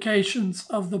publications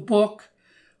of the book.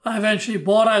 I eventually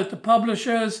bought out the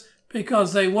publishers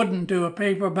because they wouldn't do a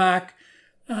paperback.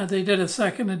 They did a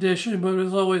second edition, but it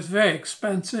was always very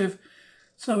expensive.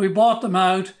 So we bought them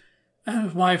out, and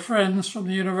with my friends from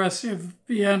the University of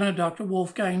Vienna, Dr.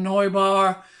 Wolfgang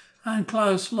Neubauer and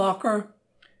Klaus Locker,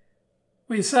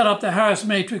 we set up the Harris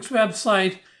Matrix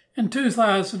website in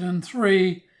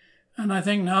 2003, and I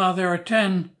think now there are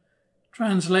 10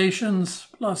 translations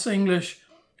plus English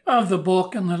of the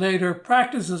book and the later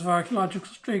practices of archaeological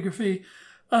stratigraphy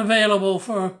available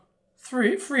for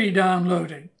free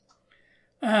downloading.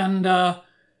 And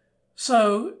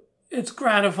so it's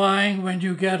gratifying when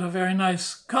you get a very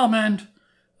nice comment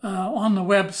on the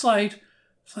website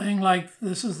saying, like,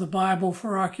 this is the Bible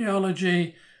for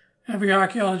archaeology. Every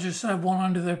archaeologist have one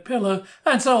under their pillow,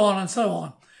 and so on and so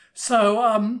on. So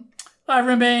I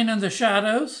remain in the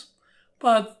shadows,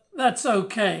 but that's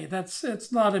okay.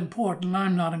 It's not important.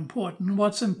 I'm not important.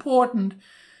 What's important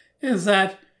is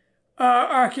that our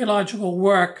archaeological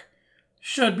work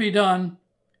should be done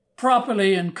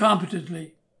properly and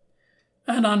competently.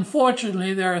 And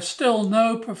unfortunately, there are still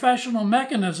no professional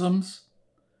mechanisms,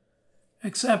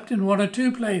 except in one or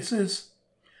two places,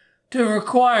 to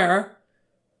require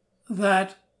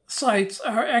that sites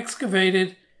are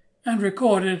excavated and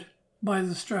recorded by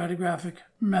the stratigraphic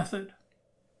method.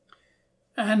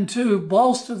 And to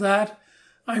bolster that,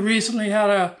 I recently had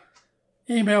an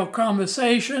email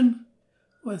conversation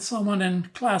with someone in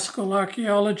classical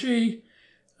archaeology,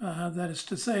 that is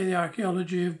to say the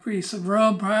archaeology of Greece and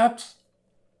Rome perhaps,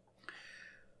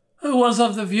 who was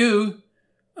of the view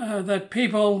that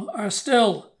people are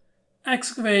still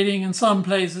excavating, in some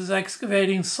places,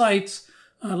 excavating sites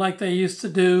like they used to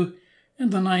do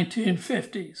in the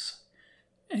 1950s,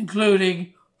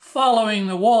 including following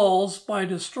the walls by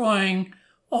destroying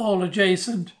all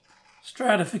adjacent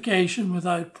stratification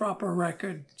without proper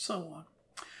record, and so on.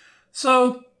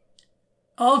 So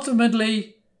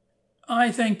ultimately,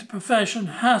 I think the profession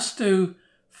has to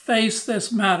face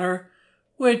this matter,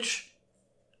 which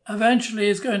eventually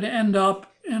is going to end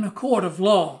up in a court of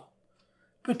law,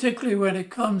 particularly when it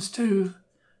comes to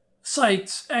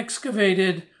sites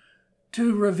excavated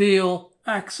to reveal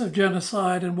acts of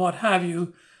genocide and what have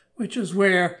you, which is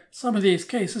where some of these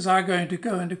cases are going to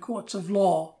go into courts of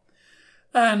law.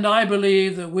 And I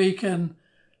believe that we can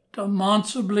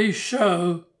demonstrably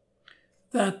show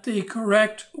that the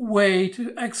correct way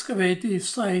to excavate these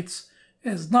sites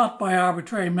is not by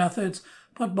arbitrary methods,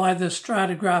 but by the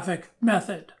stratigraphic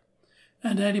method.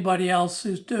 And anybody else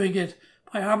who's doing it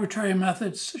by arbitrary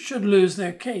methods should lose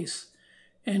their case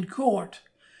in court.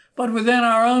 But within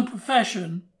our own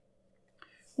profession,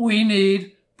 we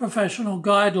need professional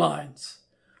guidelines.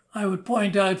 I would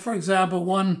point out, for example,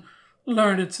 one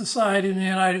learned society in the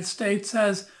United States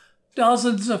has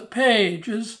dozens of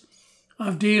pages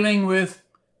of dealing with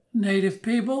native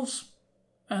peoples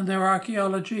and their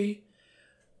archaeology,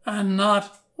 and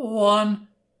not one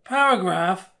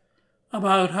paragraph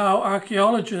about how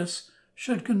archaeologists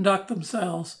should conduct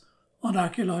themselves on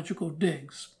archaeological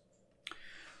digs.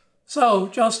 So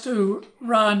just to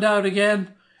round out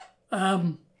again,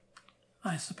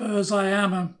 I suppose I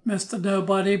am a Mr.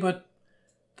 Nobody, but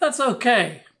that's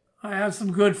okay. I have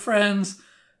some good friends.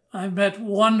 I've met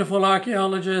wonderful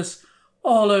archaeologists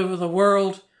all over the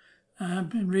world.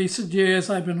 In recent years,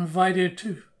 I've been invited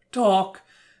to talk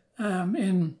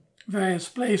in various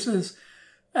places.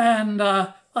 And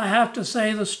I have to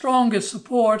say the strongest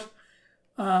support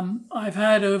I've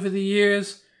had over the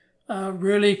years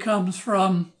really comes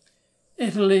from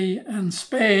Italy and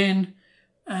Spain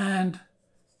and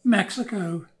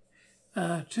Mexico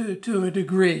to a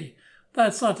degree.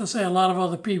 That's not to say a lot of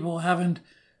other people haven't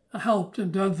helped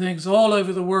and done things all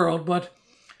over the world, but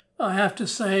I have to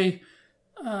say,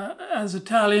 as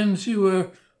Italians, you were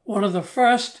one of the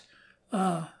first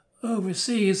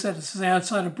overseas, that is to say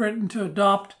outside of Britain, to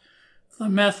adopt the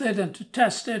method and to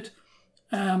test it.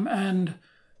 And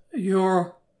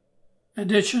your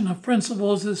edition of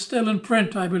Principles is still in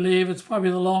print, I believe. It's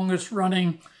probably the longest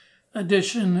running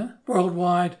edition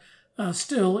worldwide,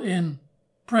 still in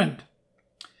print.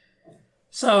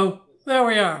 So there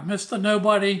we are. Mr.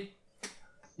 Nobody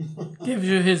gives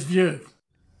you his view.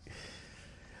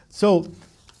 So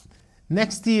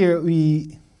next year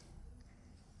we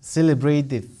celebrate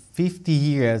the 50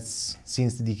 years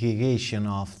since the creation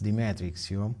of the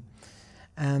metrics,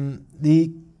 And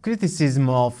the criticism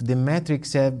of the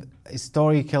metrics have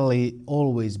historically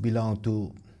always belonged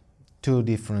to two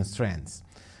different strands.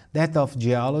 That of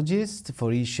geologists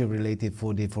for issues related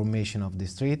to the formation of the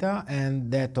strata, and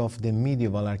that of the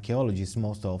medieval archaeologists,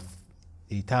 most of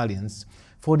the Italians,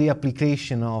 for the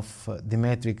application of the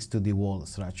metrics to the wall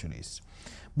structures.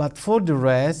 But for the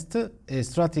rest,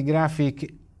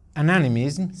 stratigraphic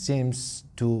anonymism seems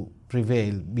to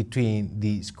prevail between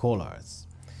the scholars.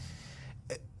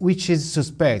 Which is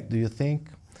suspect, do you think?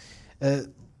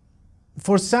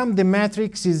 For some, the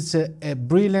matrix is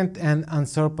brilliant and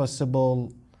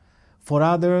unsurpassable. For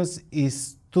others,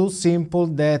 it's too simple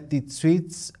that it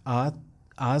suits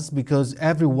us because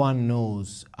everyone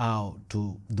knows how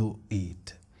to do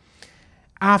it.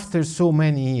 After so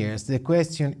many years, the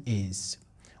question is,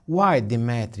 why the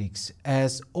matrix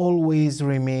has always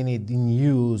remained in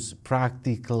use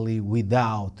practically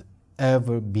without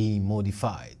ever being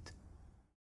modified?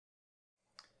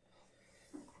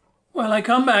 Well, I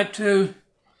come back to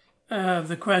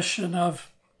the question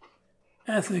of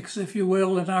ethics, if you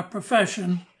will, in our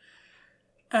profession.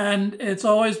 And it's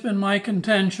always been my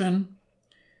contention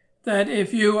that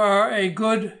if you are a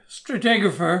good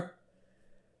stratigrapher,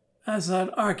 as an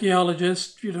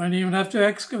archaeologist, you don't even have to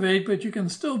excavate, but you can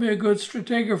still be a good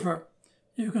stratigrapher.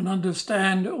 You can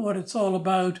understand what it's all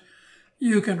about.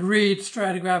 You can read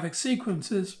stratigraphic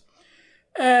sequences.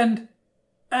 And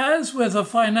as with a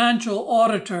financial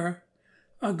auditor,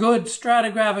 a good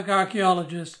stratigraphic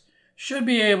archaeologist should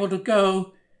be able to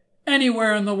go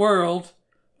anywhere in the world,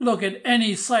 look at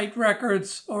any site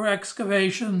records or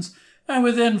excavations, and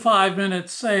within 5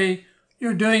 minutes say,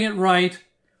 you're doing it right,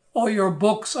 or your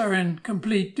books are in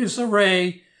complete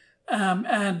disarray,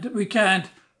 and we can't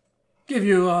give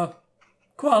you a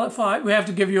qualified, we have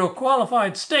to give you a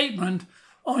qualified statement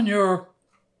on your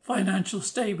financial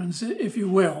statements, if you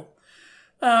will.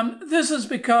 This is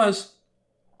because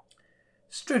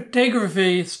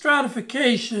stratigraphy,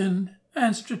 stratification,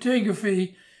 and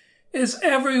stratigraphy is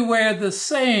everywhere the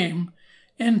same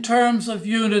in terms of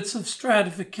units of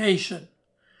stratification.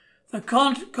 The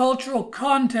cultural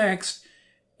context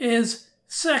is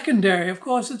secondary. Of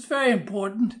course, it's very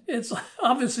important. It's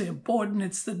obviously important.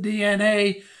 It's the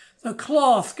DNA, the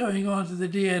cloth going onto the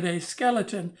DNA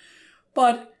skeleton.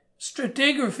 But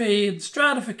stratigraphy and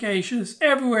stratification is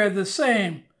everywhere the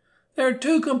same. There are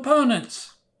two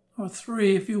components, or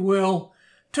three if you will,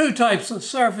 two types of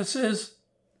surfaces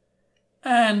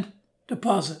and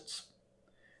deposits.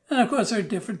 And of course there are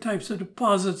different types of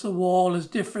deposits. A wall is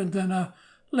different than a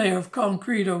layer of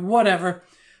concrete or whatever.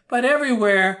 But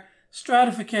everywhere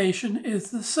stratification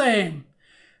is the same.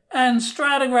 And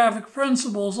stratigraphic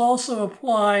principles also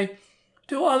apply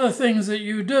to other things that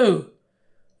you do.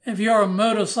 If you're a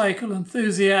motorcycle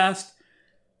enthusiast,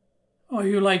 or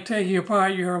you like taking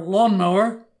apart your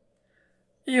lawnmower,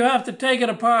 you have to take it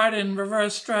apart in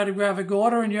reverse stratigraphic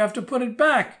order, and you have to put it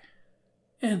back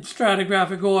in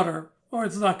stratigraphic order, or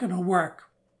it's not going to work.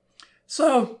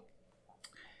 So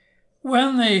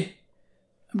when the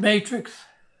matrix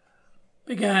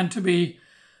began to be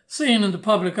seen in the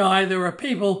public eye, there were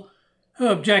people who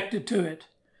objected to it.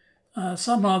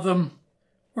 Some of them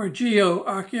were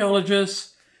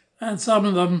geoarchaeologists, and some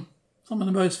of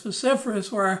the most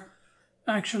vociferous were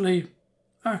actually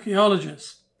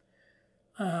archaeologists.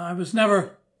 I was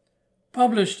never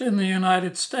published in the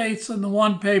United States, and the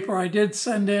one paper I did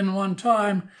send in one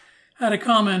time had a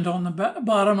comment on the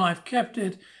bottom. I've kept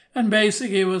it, and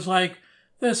basically it was like,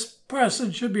 this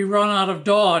person should be run out of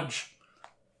Dodge.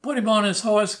 Put him on his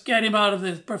horse, get him out of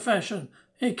this profession.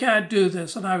 He can't do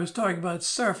this. And I was talking about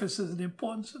surfaces and the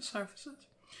importance of surfaces.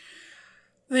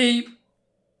 The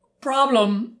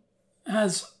problem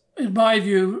has, in my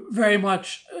view, very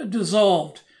much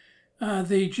dissolved.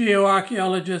 The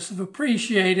geoarchaeologists have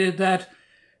appreciated that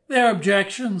their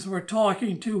objections were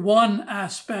talking to one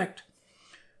aspect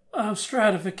of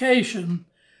stratification,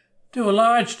 to a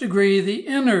large degree the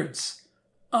innards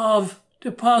of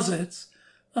deposits,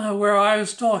 where I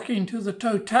was talking to the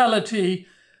totality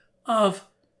of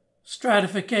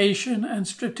stratification and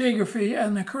stratigraphy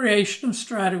and the creation of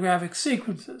stratigraphic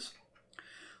sequences.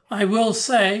 I will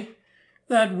say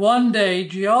that one day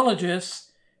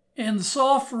geologists in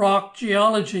soft rock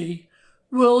geology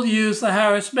will use the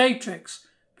Harris matrix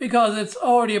because it's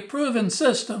already a proven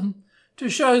system to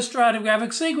show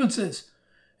stratigraphic sequences.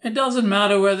 It doesn't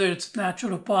matter whether it's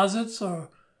natural deposits or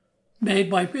made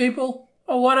by people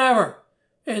or whatever.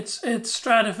 It's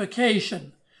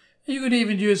stratification. You could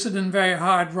even use it in very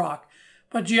hard rock.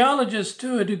 But geologists,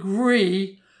 to a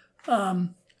degree,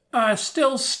 are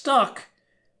still stuck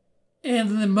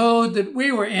in the mode that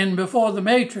we were in before the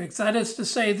matrix. That is to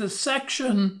say, the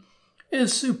section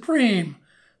is supreme.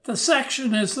 The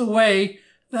section is the way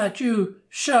that you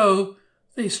show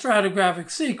the stratigraphic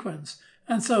sequence.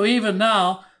 And so even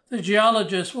now, the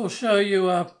geologist will show you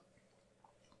a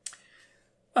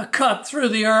cut through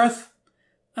the earth,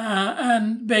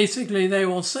 and basically they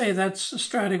will say that's a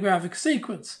stratigraphic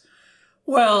sequence.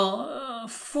 Well,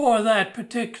 for that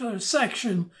particular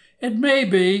section, it may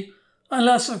be,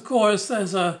 unless, of course,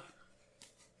 there's a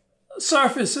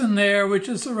surface in there which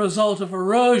is the result of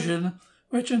erosion,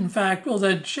 which in fact will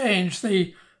then change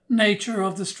the nature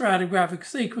of the stratigraphic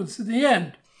sequence in the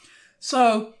end.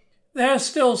 So they're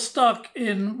still stuck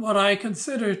in what I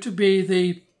consider to be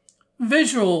the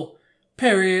visual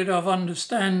period of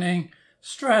understanding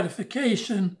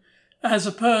stratification, as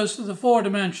opposed to the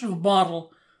four-dimensional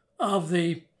model of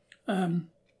the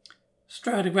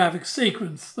stratigraphic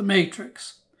sequence, the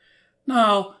matrix.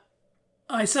 Now,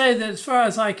 I say that as far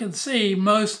as I can see,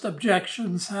 most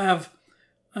objections have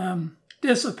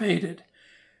dissipated.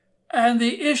 And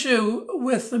the issue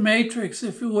with the matrix,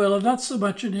 if you will, and not so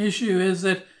much an issue, is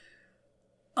that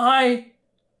I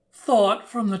thought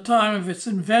from the time of its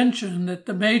invention that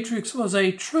the matrix was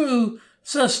a true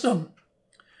system.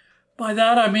 By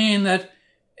that I mean that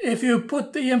if you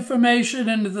put the information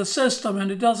into the system and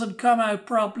it doesn't come out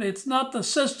properly, it's not the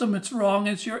system that's wrong,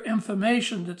 it's your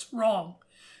information that's wrong,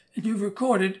 and you've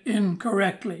recorded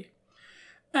incorrectly.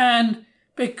 And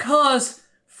because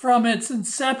from its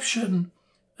inception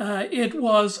it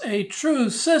was a true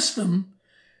system,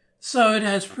 so it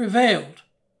has prevailed.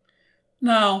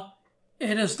 Now,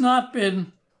 it has not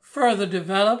been further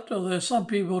developed, although some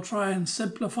people try and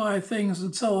simplify things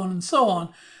and so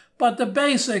on, but the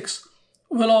basics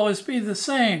will always be the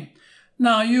same.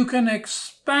 Now, you can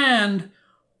expand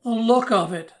the look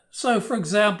of it. So, for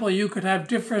example, you could have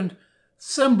different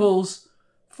symbols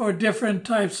for different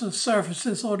types of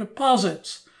surfaces or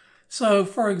deposits. So,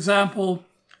 for example,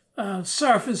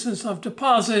 surfaces of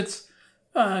deposits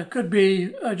could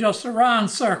be just a round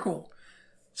circle.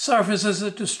 Surfaces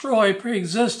that destroy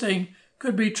pre-existing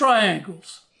could be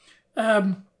triangles.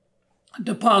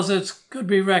 Deposits could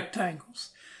be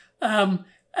rectangles.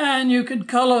 And you can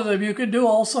color them. You can do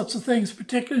all sorts of things,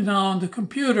 particularly now on the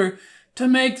computer, to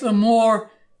make them more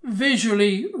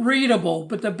visually readable.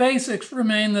 But the basics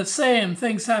remain the same.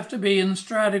 Things have to be in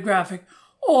stratigraphic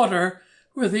order,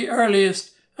 with the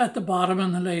earliest at the bottom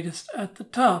and the latest at the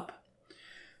top.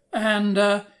 And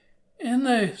in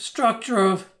the Structure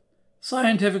of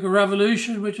Scientific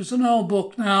Revolution, which is an old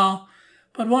book now,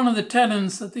 but one of the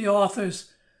tenets that the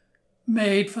authors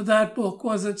made for that book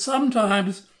was that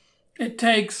sometimes it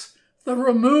takes the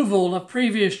removal of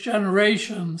previous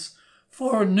generations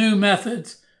for new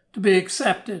methods to be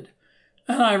accepted.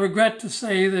 And I regret to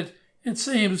say that it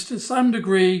seems to some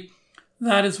degree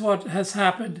that is what has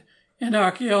happened in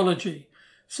archaeology.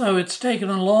 So it's taken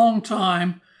a long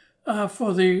time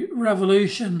for the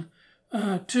revolution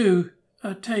to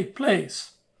take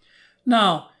place.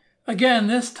 Now, again,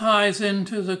 this ties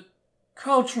into the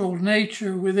cultural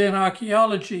nature within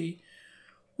archaeology,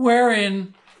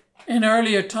 wherein in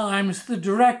earlier times the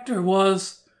director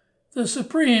was the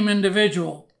supreme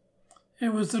individual.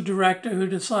 it was the director who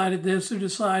decided this, who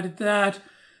decided that,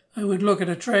 who would look at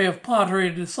a tray of pottery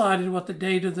and decided what the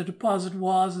date of the deposit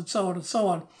was, and so on and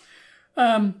so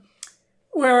on.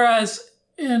 Whereas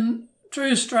in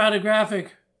true stratigraphic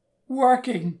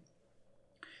working,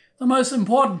 the most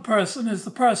important person is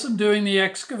the person doing the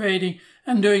excavating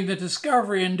and doing the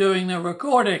discovery and doing the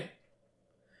recording.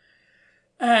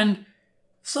 And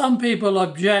some people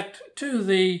object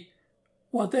to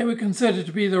what they would consider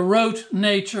to be the rote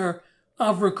nature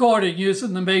of recording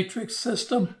using the matrix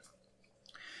system.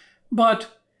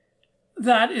 But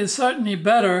that is certainly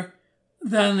better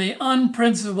than the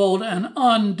unprincipled and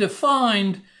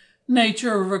undefined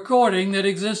nature of recording that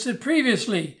existed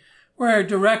previously, where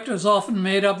directors often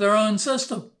made up their own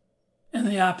system in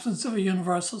the absence of a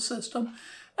universal system,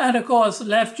 and of course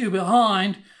left you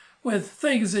behind with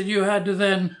things that you had to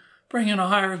then bring in a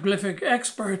hieroglyphic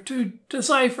expert to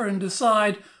decipher and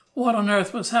decide what on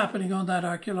earth was happening on that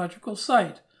archaeological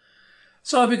site.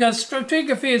 So because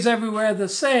stratigraphy is everywhere the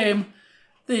same,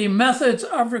 the methods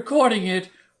of recording it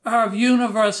are of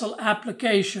universal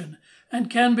application and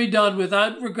can be done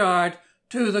without regard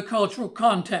to the cultural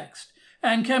context,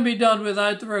 and can be done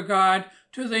without the regard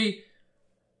to the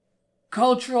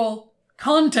cultural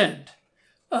content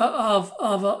of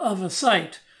a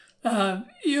site.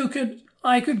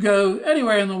 I could go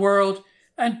anywhere in the world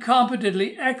and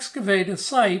competently excavate a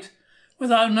site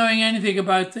without knowing anything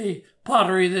about the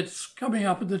pottery that's coming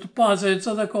up in the deposits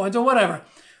or the coins or whatever.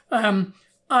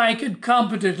 I could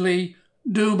competently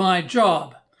do my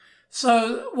job.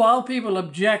 So while people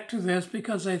object to this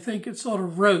because they think it's sort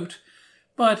of rote,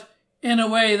 but in a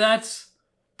way that's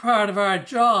part of our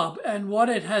job. And what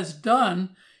it has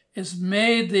done is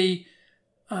made the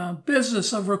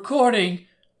business of recording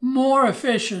more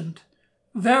efficient,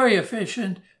 very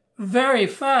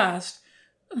fast,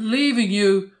 leaving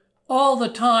you all the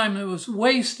time that was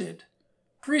wasted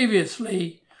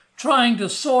previously trying to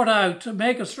sort out, to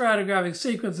make a stratigraphic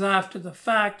sequence after the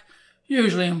fact,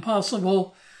 usually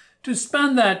impossible, to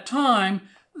spend that time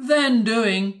then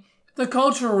doing the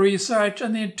cultural research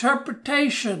and the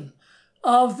interpretation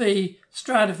of the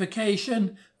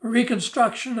stratification,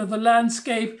 reconstruction of the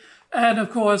landscape, and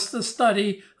of course the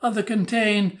study of the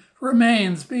contained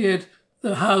remains, be it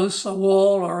the house, a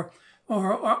wall, or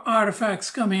artifacts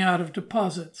coming out of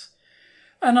deposits.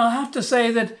 And I'll have to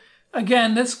say that,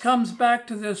 again, this comes back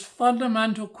to this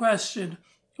fundamental question,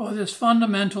 or this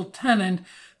fundamental tenet,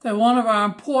 that one of our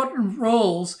important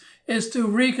roles is to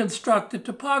reconstruct the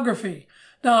topography.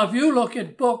 Now, if you look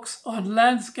at books on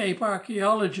landscape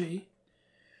archaeology,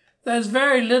 there's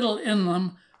very little in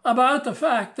them about the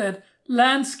fact that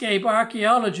landscape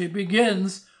archaeology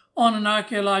begins on an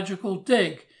archaeological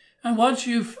dig. And once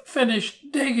you've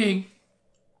finished digging,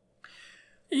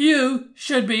 you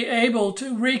should be able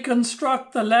to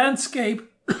reconstruct the landscape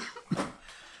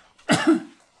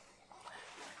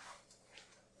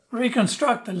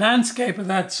of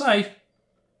that site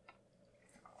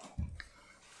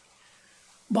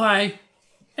by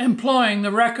employing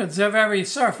the records of every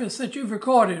surface that you've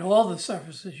recorded, all the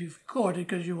surfaces you've recorded,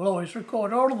 because you will always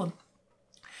record all of them.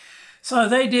 So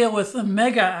they deal with the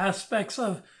mega aspects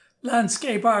of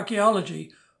landscape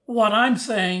archaeology. What I'm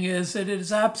saying is that it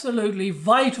is absolutely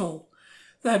vital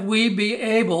that we be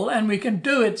able, and we can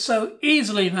do it so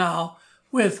easily now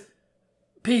with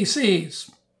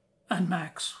PCs and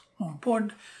Macs, more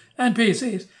important, and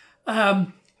PCs,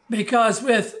 because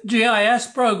with GIS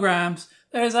programs,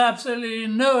 there's absolutely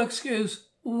no excuse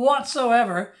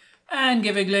whatsoever, and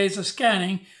giving laser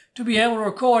scanning, to be able to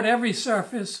record every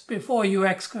surface before you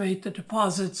excavate the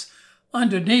deposits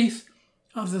underneath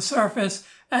of the surface,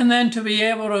 and then to be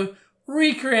able to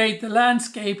recreate the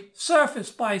landscape surface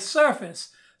by surface.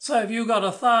 So if you've got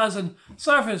 1,000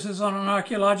 surfaces on an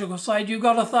archaeological site, you've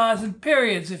got 1,000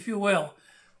 periods, if you will,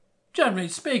 generally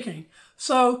speaking.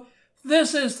 So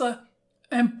this is the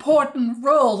important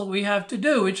role that we have to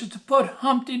do, which is to put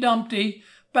Humpty Dumpty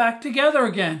back together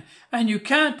again. And you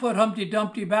can't put Humpty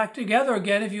Dumpty back together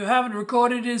again if you haven't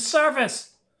recorded his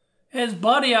surface, his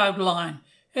body outline,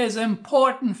 his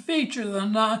important feature,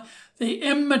 the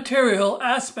immaterial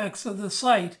aspects of the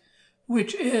site,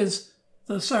 which is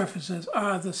the surfaces,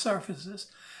 are the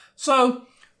surfaces. So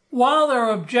while there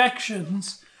are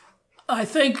objections, I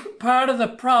think part of the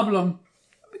problem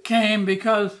came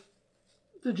because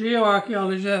the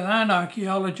geoarchaeologist and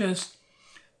archaeologist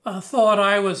thought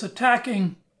I was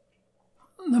attacking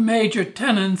the major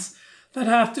tenets that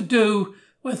have to do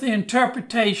with the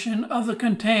interpretation of the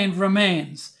contained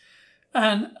remains.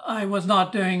 And I was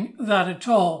not doing that at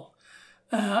all.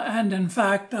 And in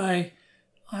fact, I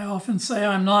often say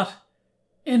I'm not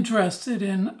interested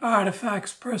in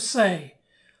artifacts per se.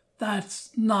 That's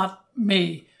not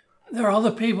me. There are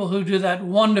other people who do that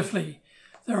wonderfully.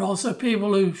 There are also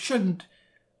people who shouldn't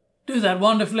do that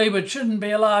wonderfully, but shouldn't be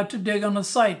allowed to dig on a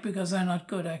site because they're not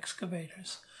good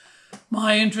excavators.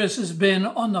 My interest has been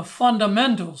on the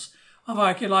fundamentals of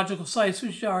archaeological sites,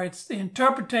 which are it's the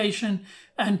interpretation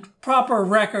and proper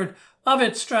record of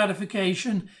its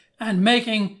stratification and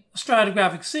making a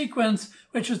stratigraphic sequence,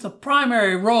 which is the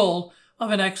primary role of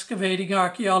an excavating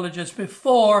archaeologist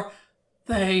before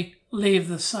they leave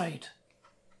the site.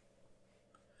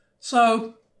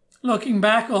 So, looking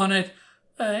back on it,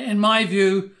 in my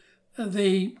view,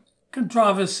 the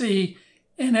controversy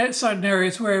in certain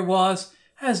areas where it was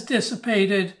has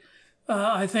dissipated.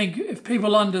 I think if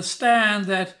people understand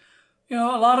that, a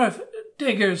lot of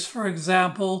diggers, for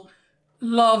example,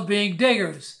 love being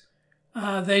diggers.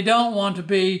 They don't want to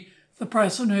be the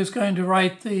person who's going to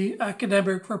write the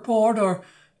academic report or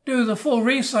do the full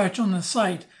research on the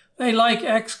site. They like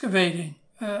excavating,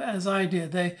 as I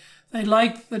did. They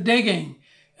like the digging.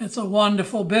 It's a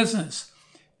wonderful business.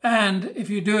 And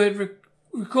if you do it,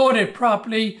 record it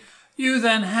properly, you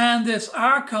then hand this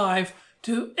archive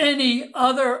to any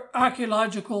other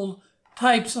archaeological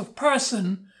types of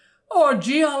person or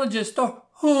geologist or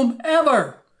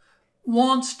whomever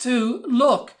wants to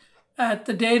look at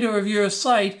the data of your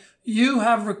site. You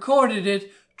have recorded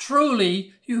it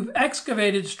truly, you've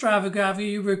excavated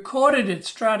stratigraphy, you've recorded it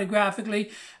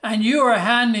stratigraphically, and you are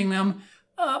handing them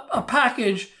a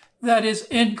package that is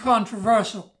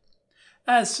incontrovertible.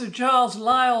 As Sir Charles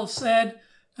Lyell said,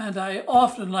 and I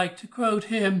often like to quote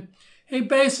him, he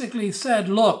basically said,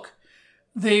 look,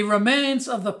 the remains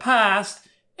of the past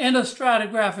in a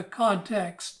stratigraphic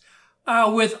context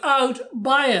are without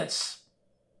bias.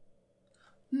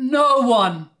 No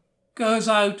one goes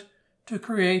out to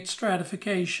create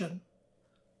stratification.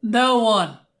 No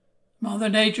one. Mother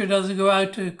Nature doesn't go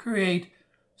out to create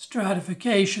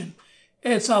stratification.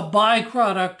 It's a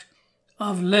byproduct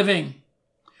of living.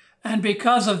 And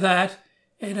because of that,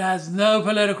 it has no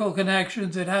political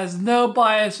connections. It has no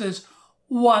biases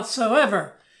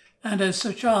whatsoever. And as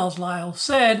Sir Charles Lyell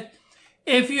said,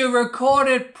 if you record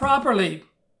it properly,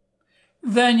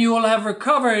 then you will have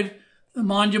recovered the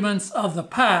monuments of the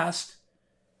past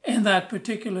in that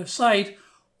particular site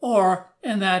or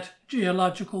in that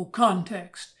geological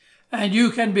context. And you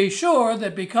can be sure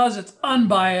that because it's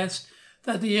unbiased,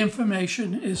 that the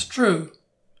information is true.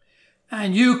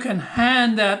 And you can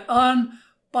hand that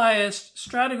unbiased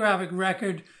stratigraphic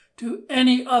record to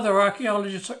any other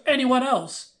archaeologist or anyone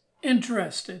else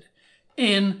interested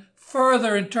in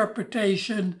further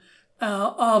interpretation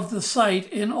of the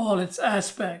site in all its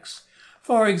aspects.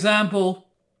 For example,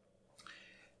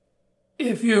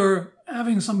 if you're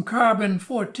having some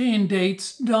carbon-14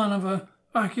 dates done of an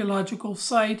archaeological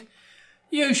site,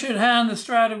 you should hand the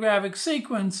stratigraphic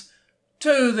sequence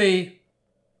to the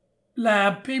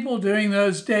lab people doing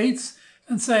those dates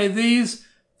and say, these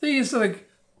are the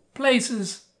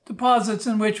places, deposits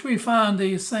in which we found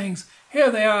these things. Here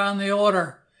they are on the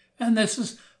order. And this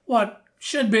is what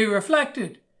should be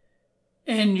reflected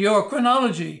in your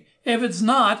chronology. If it's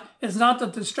not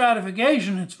that the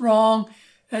stratification is wrong,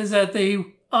 is that the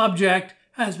object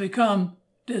has become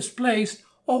displaced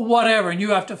or whatever, and you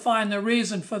have to find the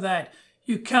reason for that.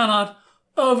 You cannot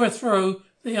overthrow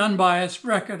the unbiased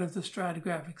record of the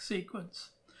stratigraphic sequence.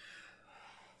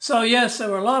 So yes, there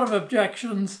were a lot of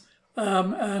objections,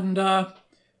 and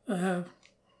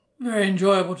very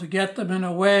enjoyable to get them in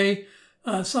a way.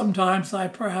 Sometimes I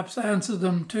perhaps answer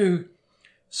them too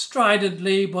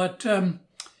stridently, but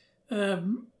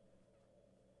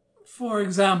for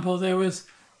example, there was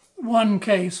one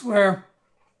case where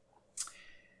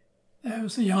there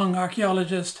was a young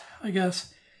archaeologist, I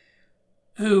guess,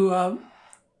 who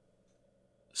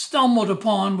stumbled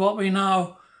upon what we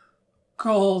now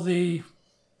call the,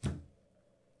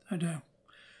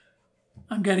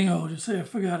 I'm getting older, so I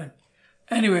forgot it.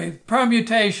 Anyway,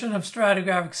 permutation of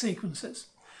stratigraphic sequences.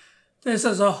 This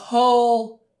is a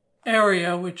whole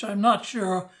area which I'm not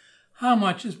sure how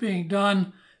much is being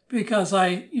done because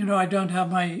I don't have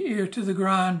my ear to the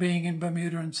ground being in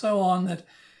Bermuda and so on that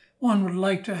one would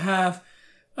like to have.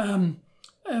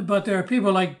 But there are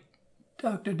people like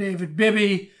Dr. David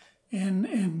Bibby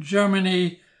in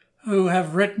Germany who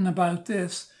have written about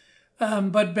this.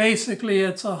 But basically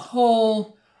it's a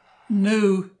whole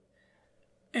new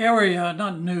area,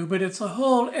 not new, but it's a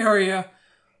whole area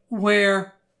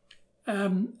where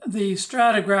the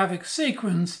stratigraphic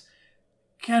sequence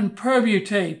can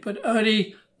permutate, but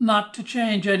only not to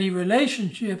change any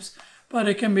relationships, but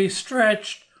it can be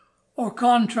stretched or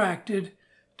contracted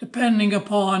depending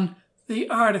upon the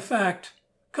artifact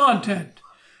content.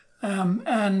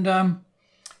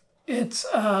 it's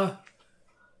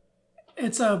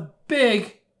a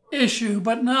big issue.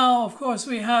 But now, of course,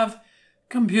 we have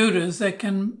computers that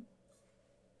can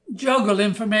juggle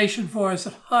information for us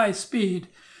at high speed,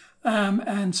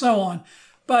 and so on.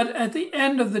 But at the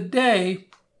end of the day,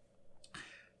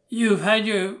 you've made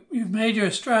your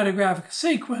stratigraphic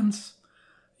sequence.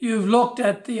 You've looked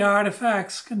at the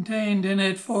artifacts contained in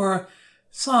it for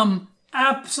some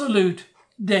absolute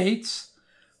dates,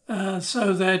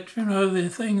 so that, the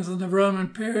things in the Roman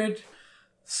period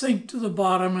sink to the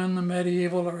bottom and the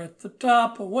medieval are at the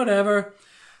top or whatever.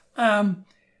 And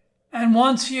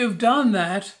once you've done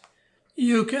that,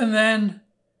 you can then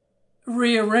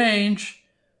rearrange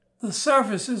the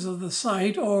surfaces of the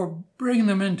site or bring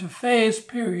them into phase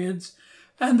periods,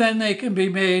 and then they can be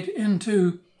made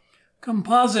into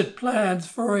composite plans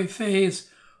for a phase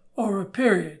or a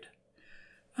period.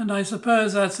 And I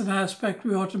suppose that's an aspect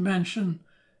we ought to mention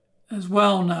as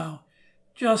well now.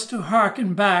 Just to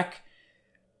harken back,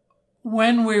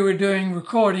 when we were doing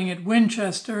recording at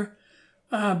Winchester,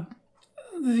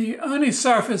 the only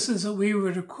surfaces that we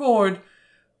would record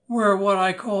were what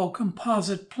I call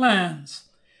composite plans.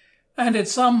 And at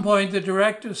some point, the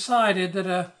director decided that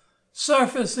a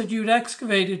surface that you'd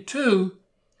excavated to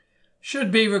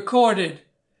should be recorded.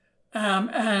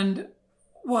 And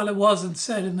well, it wasn't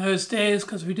said in those days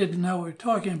because we didn't know what we were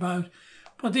talking about,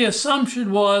 but the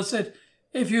assumption was that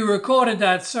if you recorded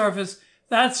that surface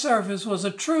was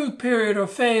a true period or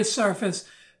phase surface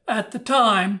at the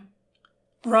time,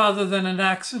 rather than an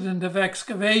accident of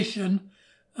excavation,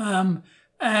 and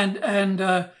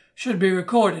should be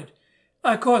recorded.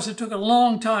 Of course, it took a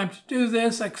long time to do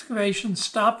this. Excavation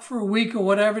stopped for a week or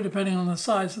whatever, depending on the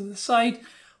size of the site,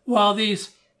 while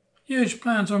these huge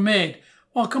plans were made.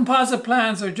 Well, composite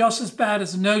plans are just as bad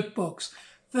as notebooks.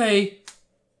 They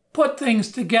put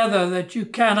things together that you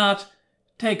cannot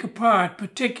take apart,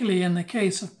 particularly in the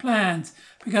case of plans,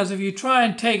 because if you try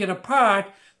and take it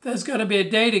apart, there's going to be a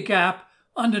data gap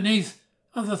underneath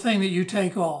of the thing that you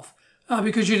take off,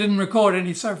 because you didn't record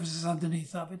any surfaces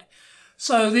underneath of it.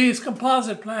 So these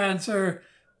composite plans are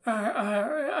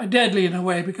deadly in a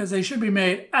way because they should be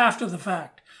made after the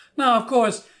fact. Now, of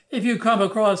course, if you come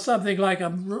across something like a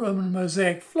Roman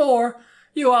mosaic floor,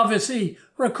 you obviously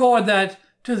record that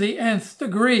to the nth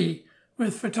degree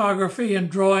with photography and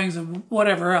drawings and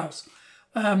whatever else.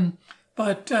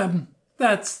 But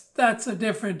that's a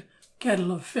different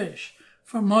kettle of fish.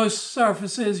 For most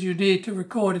surfaces, you need to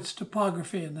record its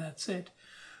topography, and that's it.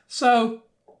 So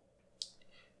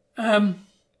I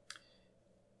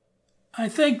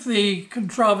think the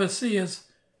controversy has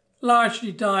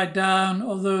largely died down,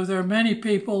 although there are many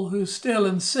people who still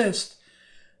insist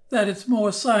that it's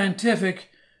more scientific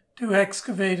to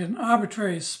excavate in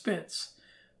arbitrary spits.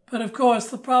 But of course,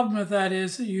 the problem with that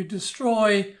is that you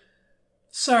destroy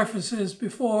surfaces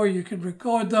before you can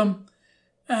record them,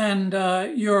 and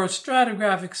your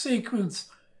stratigraphic sequence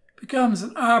becomes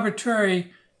an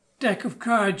arbitrary deck of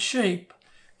cards shape,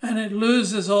 and it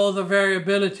loses all the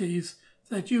variabilities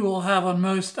that you will have on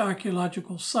most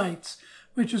archaeological sites,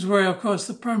 which is where, of course,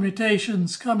 the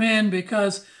permutations come in,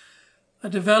 because a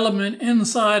development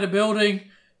inside a building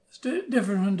is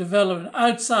different from development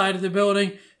outside of the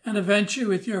building, and eventually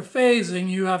with your phasing,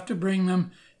 you have to bring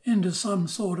them into some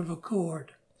sort of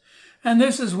accord. And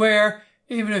this is where,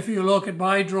 even if you look at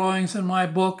my drawings and my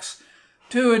books,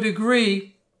 to a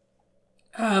degree,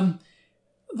 the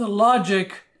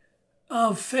logic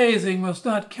of phasing was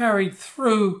not carried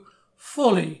through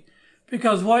fully,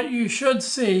 because what you should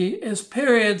see is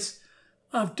periods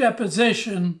of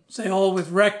deposition, say all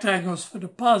with rectangles for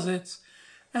deposits,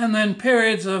 and then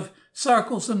periods of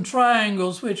circles and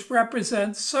triangles, which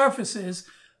represent surfaces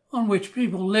on which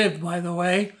people lived, by the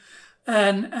way,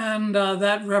 and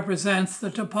that represents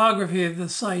the topography of the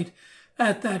site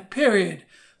at that period.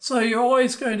 So you're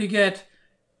always going to get,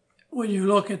 when you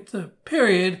look at the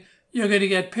period, you're going to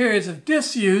get periods of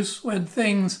disuse when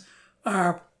things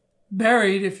are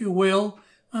buried, if you will,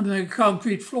 under the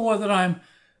concrete floor that I'm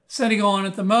sitting on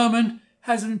at the moment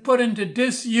has been put into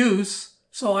disuse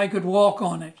so I could walk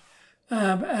on it.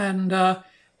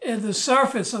 The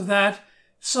surface of that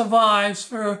survives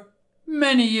for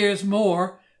many years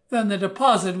more than the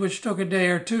deposit, which took a day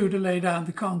or two to lay down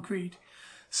the concrete.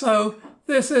 So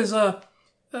this is a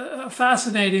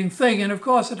fascinating thing. And of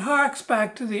course, it harks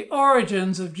back to the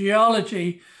origins of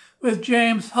geology with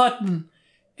James Hutton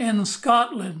in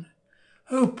Scotland,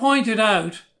 who pointed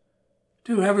out,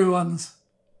 to everyone's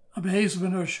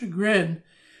amazement or chagrin,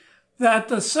 that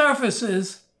the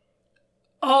surfaces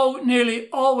nearly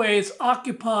always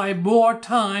occupy more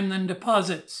time than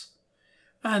deposits.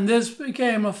 And this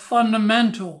became a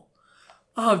fundamental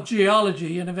of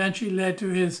geology and eventually led to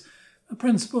his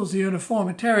principles of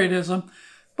uniformitarianism.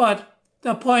 But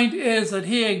the point is that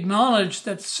he acknowledged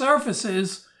that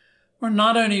surfaces were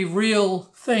not only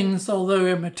real things, although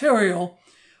immaterial,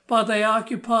 but they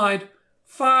occupied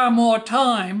far more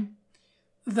time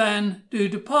than do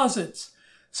deposits.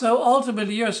 So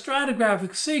ultimately, your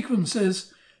stratigraphic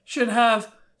sequences should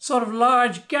have sort of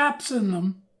large gaps in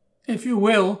them, if you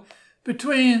will,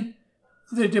 between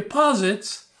the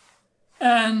deposits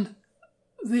and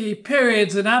the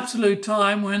periods in absolute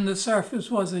time when the surface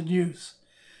was in use.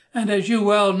 And as you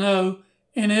well know,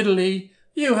 in Italy,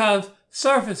 you have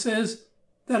surfaces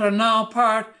that are now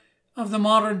part of the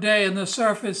modern day, and the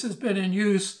surface has been in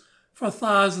use for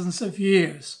thousands of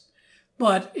years.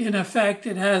 But in effect,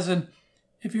 it hasn't.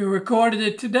 If you recorded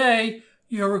it today,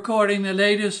 you're recording the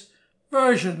latest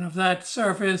version of that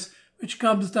surface, which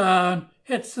comes down,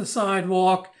 hits the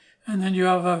sidewalk, and then you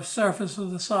have a surface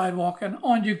of the sidewalk, and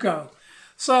on you go.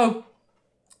 So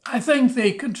I think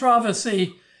the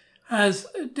controversy has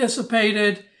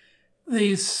dissipated.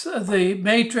 The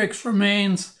matrix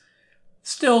remains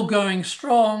still going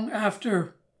strong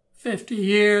after 50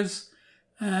 years.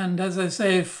 And as I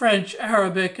say, French,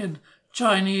 Arabic, and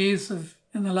Chinese have,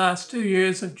 in the last 2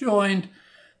 years, have joined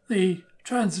the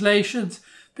translations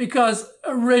because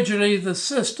originally the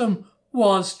system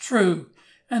was true.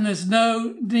 And there's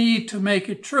no need to make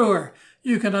it truer.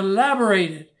 You can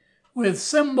elaborate it with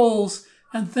symbols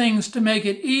and things to make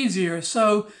it easier.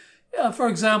 So, for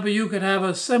example, you could have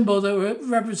a symbol that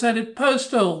represented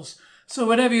postals. So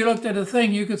whenever you looked at a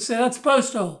thing, you could say, that's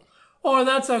postal, or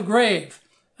that's a grave,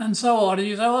 and so on. And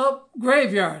you say, well,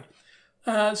 graveyard.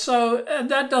 So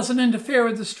that doesn't interfere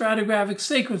with the stratigraphic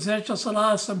sequence. That just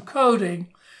allows some coding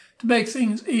to make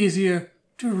things easier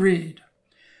to read.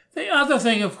 The other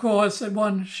thing, of course, that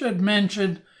one should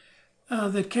mention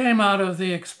that came out of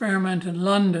the experiment in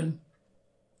London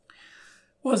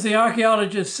was the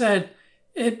archaeologist said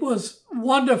it was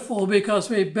wonderful because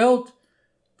we built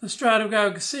the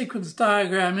stratigraphic sequence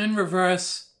diagram in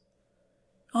reverse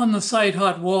on the site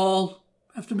hut wall.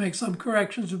 I have to make some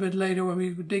corrections a bit later when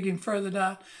we were digging further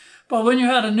down. But when you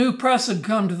had a new person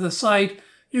come to the site,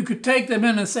 you could take them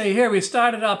in and say, here, we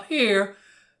started up here.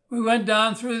 We went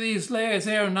down through these layers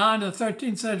here now in the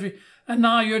 13th century, and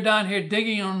now you're down here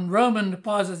digging on Roman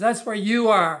deposits. That's where you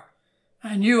are.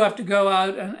 And you have to go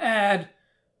out and add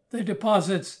the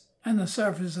deposits and the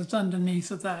surfaces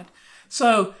underneath of that.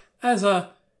 So as an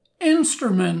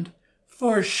instrument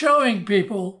for showing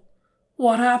people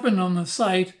what happened on the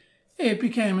site, it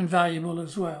became invaluable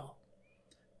as well.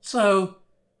 So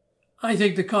I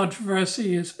think the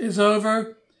controversy is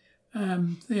over.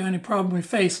 The only problem we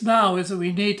face now is that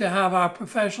we need to have our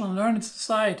professional and learned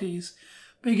societies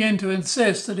begin to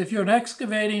insist that if you're an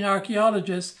excavating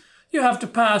archaeologist, you have to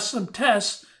pass some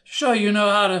tests to show you know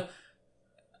how to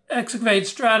excavate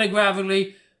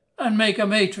stratigraphically and make a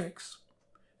matrix.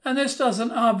 And this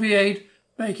doesn't obviate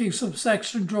making some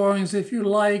section drawings if you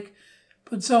like,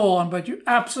 but so on. But you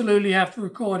absolutely have to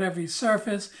record every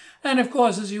surface. And of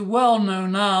course, as you well know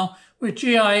now, with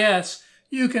GIS,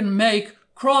 you can make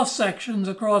cross sections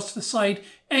across the site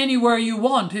anywhere you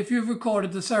want if you've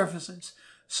recorded the surfaces.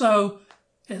 So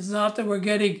it's not that we're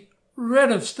getting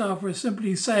rid of stuff. We're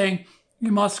simply saying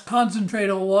you must concentrate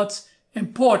on what's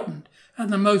important. And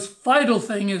the most vital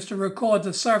thing is to record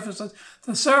the surfaces.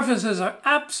 The surfaces are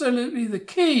absolutely the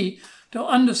key to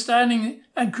understanding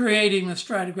and creating the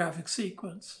stratigraphic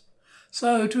sequence.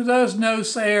 So to those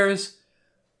no-sayers,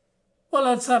 well,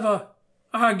 let's have an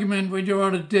argument when you're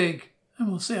on a dig, and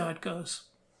we'll see how it goes.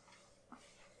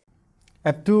 I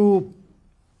have two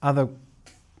other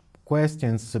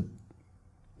questions,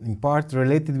 in part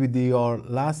related with your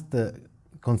last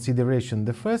consideration.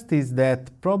 The first is that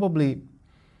probably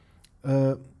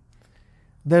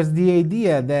there's the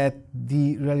idea that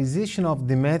the realization of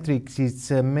the matrix is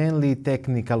a mainly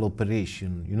technical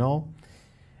operation, you know,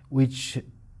 which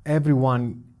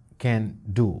everyone can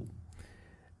do.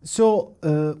 So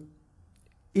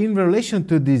in relation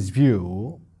to this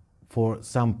view, for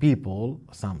some people,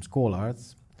 some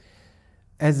scholars,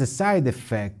 as a side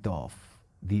effect of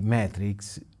the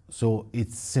matrix, so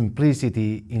its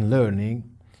simplicity in learning,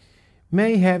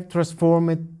 may have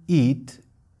transformed it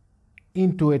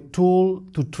into a tool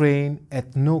to train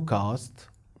at no cost,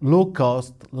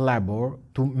 low-cost labor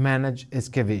to manage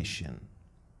excavation.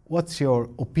 What's your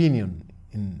opinion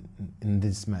in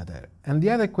this matter? And the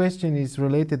other question is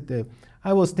related,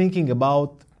 I was thinking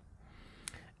about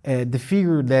the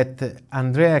figure that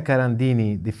Andrea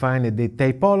Carandini defined, the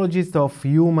typologist of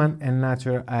human and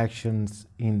natural actions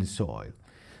in the soil.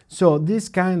 So this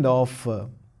kind of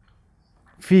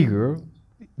figure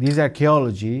these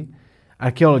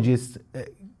archaeologists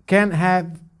can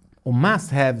have or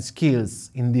must have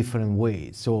skills in different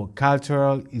ways. So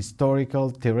cultural, historical,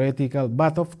 theoretical,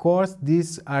 but of course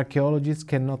these archaeologists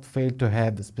cannot fail to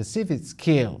have specific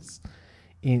skills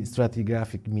in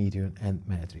stratigraphic medium and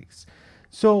metrics.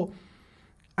 So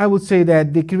I would say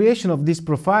that the creation of this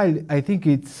profile, I think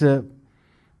it's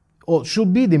or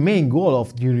should be the main goal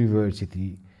of the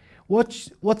university.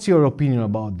 What's your opinion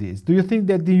about this? Do you think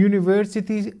that the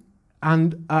universities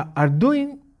are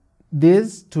doing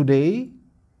this today,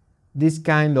 this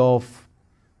kind of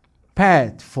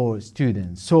path for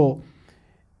students? So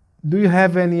do you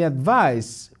have any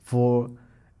advice for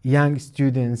young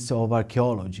students of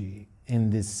archaeology in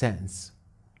this sense?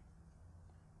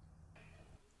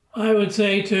 I would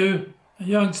say to a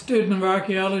young student of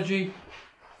archaeology,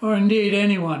 or indeed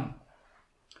anyone,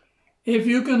 if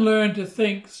you can learn to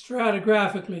think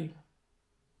stratigraphically,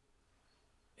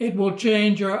 it will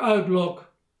change your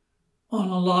outlook on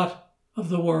a lot of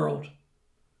the world.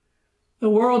 The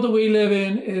world that we live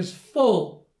in is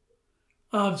full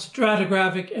of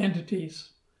stratigraphic entities,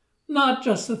 not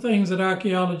just the things that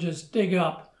archaeologists dig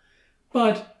up,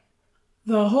 but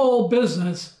the whole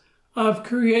business of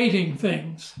creating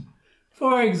things.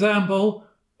 For example,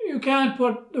 you can't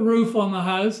put the roof on the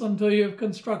house until you've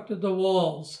constructed the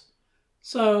walls.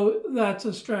 So that's a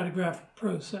stratigraphic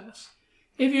process.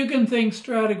 If you can think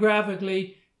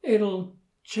stratigraphically, it'll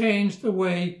change the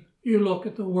way you look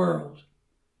at the world.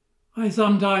 I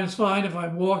sometimes find if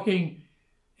I'm walking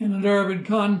in an urban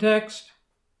context,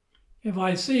 if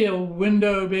I see a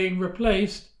window being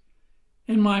replaced,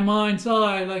 in my mind's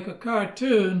eye, like a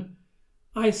cartoon,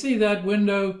 I see that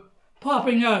window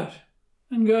popping out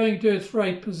and going to its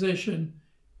right position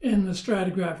in the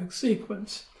stratigraphic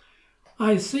sequence.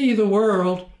 I see the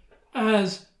world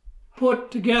as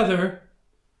put together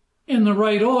in the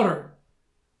right order.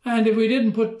 And if we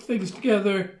didn't put things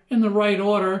together in the right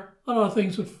order, a lot of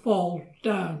things would fall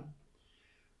down.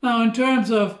 Now, in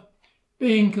terms of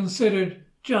being considered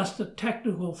just a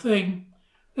technical thing,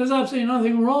 there's absolutely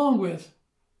nothing wrong with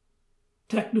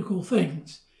technical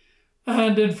things.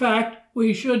 And in fact,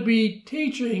 we should be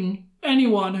teaching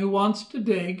anyone who wants to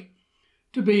dig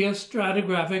to be a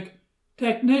stratigraphic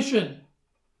technician.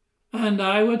 And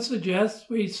I would suggest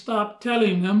we stop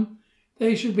telling them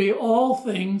they should be all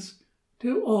things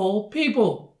to all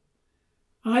people.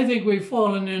 I think we've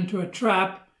fallen into a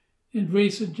trap in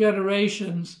recent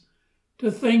generations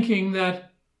to thinking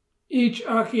that each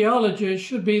archaeologist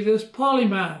should be this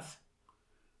polymath,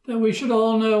 that we should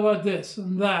all know about this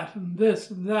and that and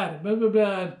this and that, and blah, blah,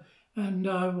 blah,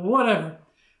 and whatever.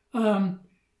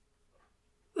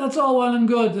 That's all well and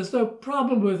good. There's no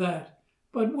problem with that.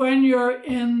 But when you're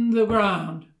in the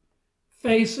ground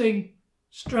facing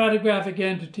stratigraphic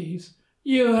entities,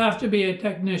 you have to be a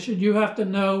technician. You have to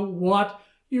know what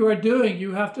you are doing.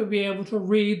 You have to be able to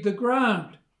read the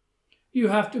ground. You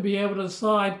have to be able to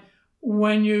decide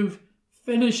when you've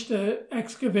finished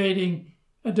excavating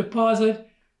a deposit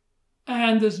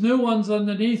and there's new ones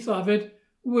underneath of it,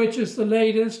 which is the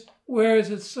latest, where is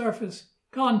its surface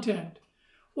content.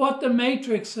 What the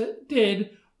matrix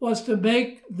did was to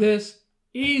make this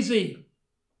easy.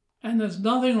 And there's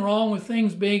nothing wrong with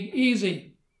things being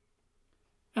easy.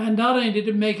 And not only did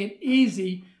it make it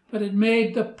easy, but it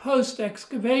made the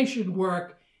post-excavation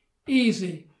work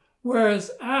easy.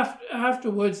 Whereas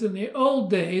afterwards, in the old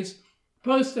days,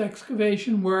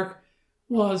 post-excavation work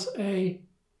was a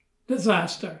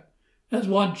disaster. As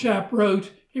one chap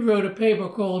wrote, he wrote a paper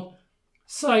called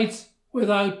Sites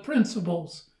Without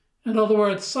Principles. In other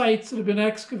words, sites that have been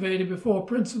excavated before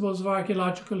principles of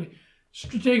archaeological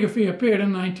stratigraphy appeared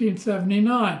in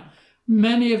 1979.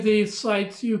 Many of these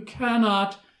sites you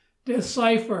cannot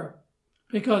decipher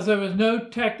because there was no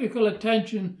technical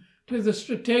attention to the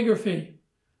stratigraphy.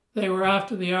 They were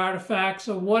after the artifacts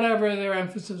or whatever their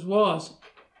emphasis was.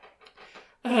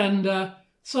 And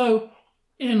so,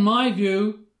 in my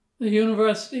view, the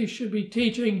university should be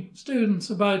teaching students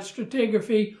about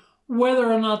stratigraphy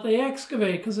whether or not they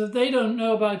excavate, because if they don't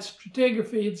know about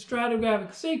stratigraphy and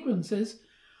stratigraphic sequences,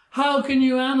 how can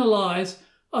you analyze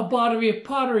a body of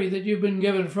pottery that you've been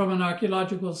given from an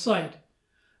archaeological site?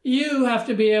 You have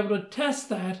to be able to test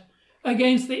that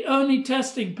against the only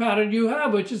testing pattern you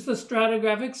have, which is the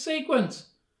stratigraphic sequence.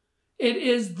 It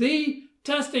is the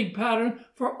testing pattern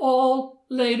for all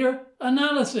later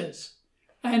analysis,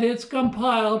 and it's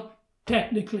compiled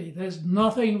technically. There's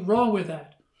nothing wrong with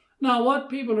that. Now, what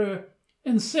people are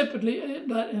insipidly,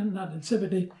 not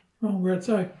insipidly, wrong word,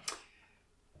 sorry,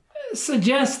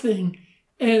 suggesting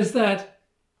is that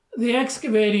the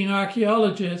excavating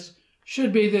archaeologist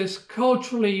should be this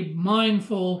culturally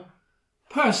mindful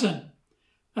person,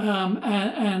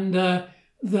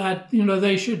 that, you know,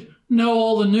 they should know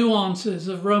all the nuances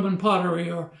of Roman pottery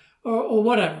or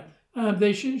whatever.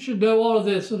 They should know all of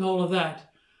this and all of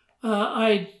that.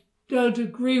 I don't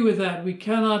agree with that. We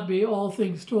cannot be all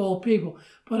things to all people.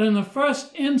 But in the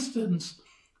first instance,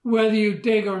 whether you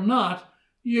dig or not,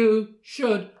 you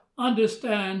should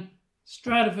understand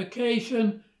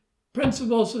stratification,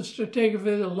 principles of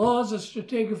stratigraphy, the laws of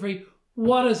stratigraphy,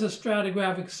 what is a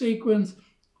stratigraphic sequence,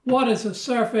 what is a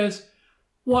surface,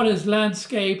 what is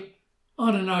landscape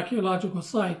on an archaeological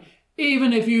site,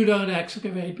 even if you don't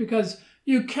excavate, because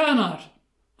you cannot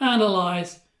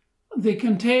analyze the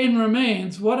contained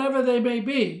remains, whatever they may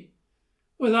be,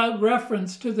 without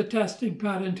reference to the testing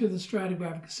pattern, to the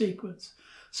stratigraphic sequence.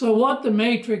 So what the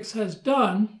matrix has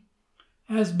done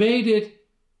has made it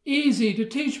easy to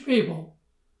teach people.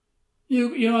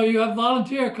 You know, you have a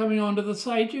volunteer coming onto the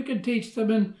site, you can teach them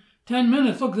in 10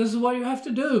 minutes. Look, this is what you have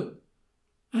to do.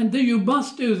 And you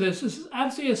must do this. This is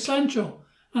absolutely essential.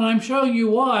 And I'm showing you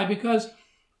why, because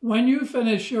when you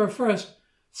finish your first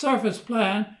surface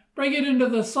plan, bring it into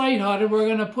the site hut, and we're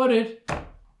going to put it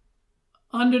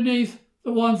underneath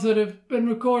the ones that have been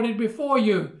recorded before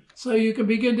you, so you can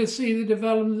begin to see the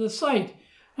development of the site.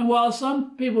 And while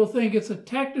some people think it's a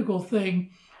technical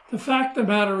thing, the fact of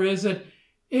the matter is that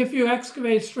if you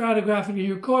excavate stratigraphically,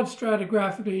 you record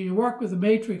stratigraphically, you work with the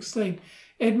matrix thing,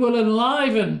 it will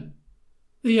enliven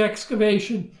the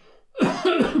excavation.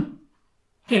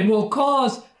 It will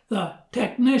cause the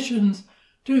technicians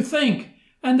to think,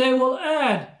 and they will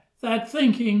add that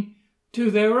thinking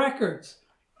to their records.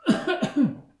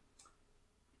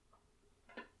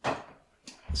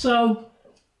 So,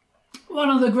 one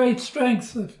of the great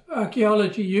strengths of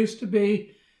archaeology used to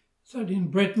be, certainly in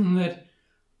Britain, that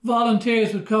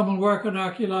volunteers would come and work on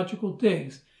archaeological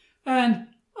digs. And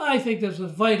I think this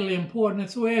was vitally important.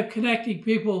 It's a way of connecting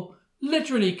people,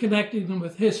 literally connecting them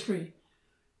with history.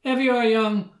 If you're a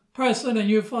young person and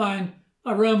you find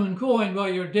a Roman coin while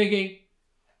you're digging,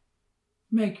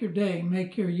 make your day,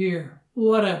 make your year,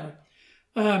 whatever.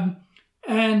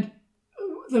 And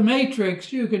the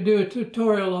matrix, you can do a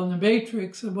tutorial on the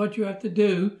matrix and what you have to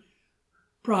do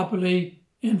properly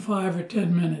in 5 or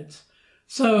 10 minutes.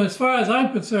 So as far as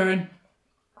I'm concerned,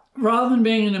 rather than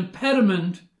being an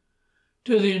impediment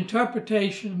to the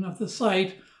interpretation of the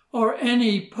site or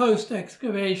any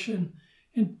post-excavation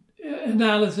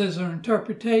analysis or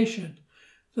interpretation,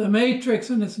 the matrix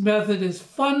and its method is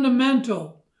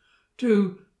fundamental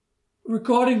to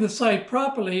recording the site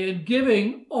properly and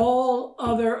giving all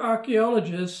other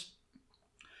archaeologists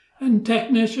and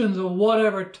technicians of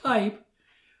whatever type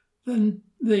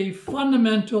the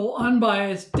fundamental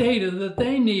unbiased data that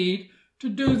they need to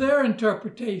do their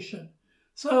interpretation.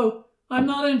 So I'm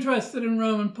not interested in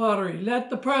Roman pottery.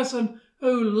 Let the person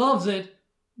who loves it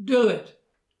do it.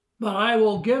 But I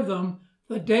will give them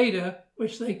the data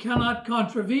which they cannot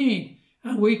contravene,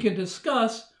 and we can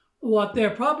discuss what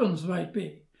their problems might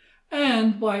be.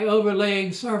 And by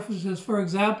overlaying surfaces, for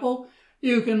example,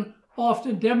 you can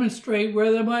often demonstrate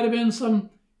where there might have been some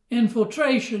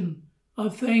infiltration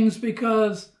of things,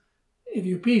 because if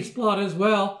you piece plot as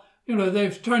well, you know,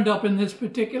 they've turned up in this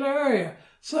particular area.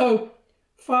 So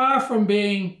far from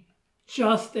being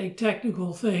just a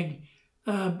technical thing,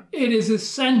 it is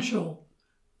essential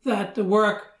that the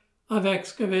work of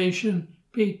excavation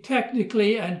be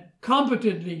technically and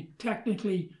competently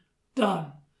technically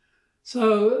done.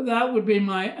 So that would be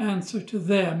my answer to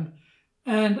them.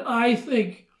 And I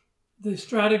think the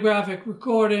stratigraphic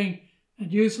recording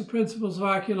and use of principles of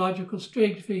archaeological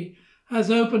stratigraphy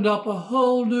has opened up a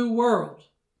whole new world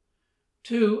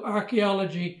to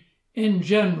archaeology in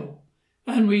general.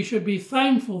 And we should be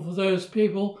thankful for those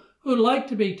people who like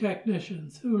to be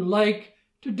technicians, who like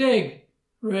to dig,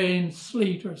 rain,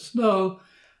 sleet, or snow,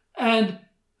 and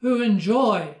who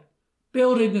enjoy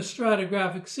building the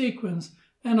stratigraphic sequence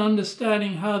and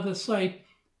understanding how the site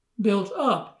built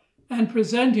up, and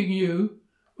presenting you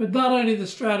with not only the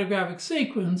stratigraphic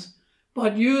sequence,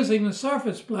 but using the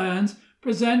surface plans,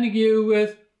 presenting you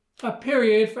with a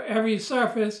period for every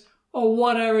surface or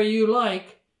whatever you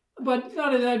like. But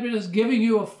not only that, but just giving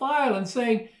you a file and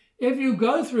saying, if you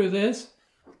go through this,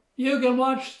 you can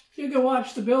watch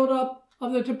the build-up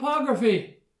of the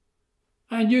topography,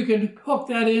 and you can hook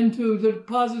that into the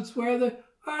deposits where the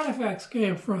artifacts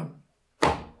came from.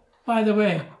 By the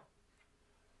way.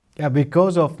 Yeah,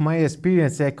 because of my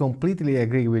experience, I completely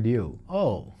agree with you.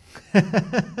 Oh.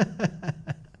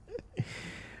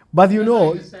 But you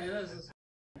know,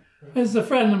 This is a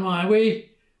friend of mine.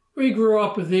 We grew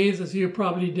up with these, as you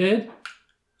probably did.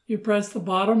 You press the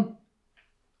bottom,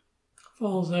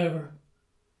 falls over.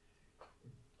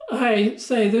 I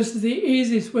say this is the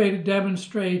easiest way to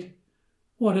demonstrate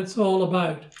what it's all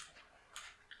about.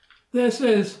 This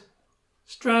is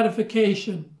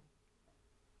stratification.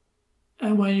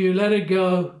 And when you let it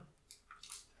go,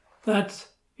 that's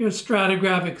your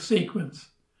stratigraphic sequence.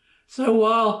 So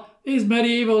while these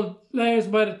medieval layers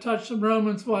might have touched some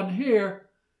Romans one here,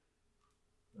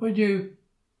 when you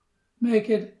make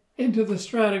it into the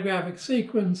stratigraphic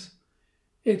sequence,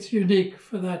 it's unique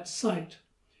for that site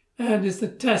and is the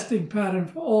testing pattern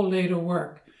for all later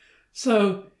work.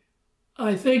 So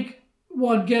I think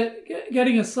one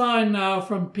getting a sign now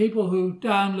from people who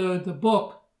download the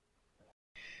book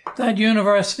that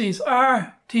universities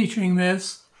are teaching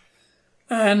this.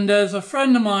 And as a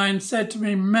friend of mine said to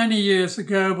me many years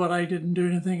ago, but I didn't do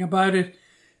anything about it,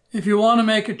 if you want to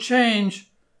make a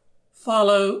change,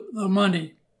 follow the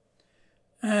money.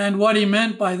 And what he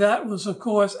meant by that was, of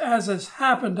course, as has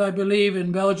happened, I believe,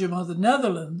 in Belgium or the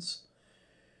Netherlands,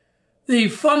 the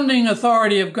funding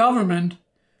authority of government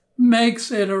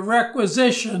makes it a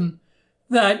requisition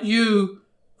that you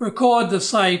record the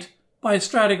site by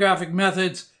stratigraphic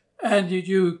methods and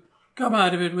you come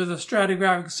out of it with a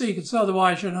stratigraphic sequence.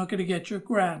 Otherwise, you're not going to get your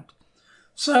grant.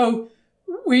 So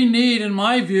we need, in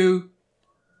my view,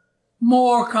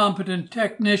 more competent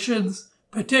technicians,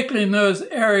 particularly in those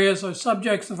areas or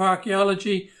subjects of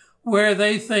archaeology where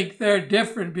they think they're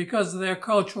different because of their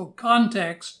cultural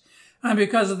context. And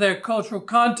because of their cultural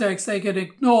context, they can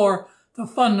ignore the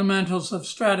fundamentals of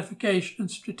stratification and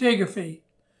stratigraphy.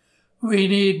 We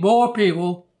need more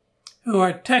people who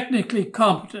are technically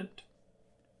competent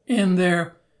in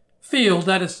their field,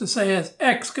 that is to say, as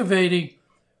excavating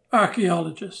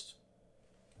archaeologists.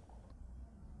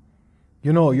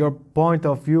 You know, your point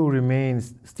of view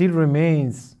still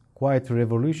remains quite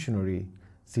revolutionary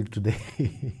still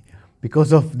today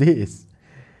because of this.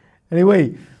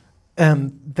 Anyway,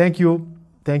 thank you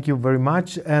very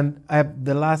much. And I have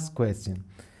the last question.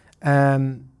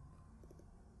 Are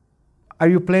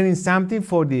you planning something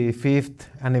for the 5th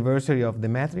anniversary of the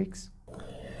Matrix?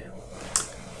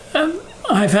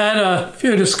 I've had a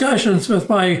few discussions with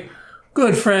my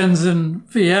good friends in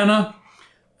Vienna,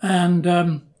 and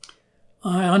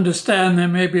I understand there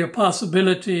may be a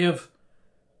possibility of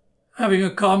having a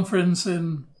conference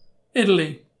in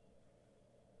Italy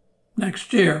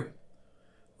next year,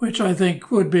 which I think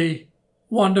would be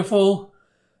wonderful.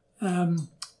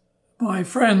 My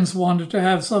friends wanted to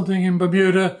have something in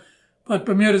Bermuda, but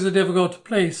Bermuda is a difficult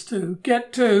place to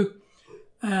get to,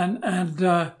 and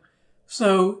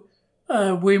so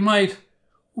we might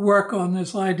work on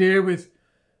this idea with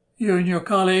you and your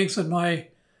colleagues and my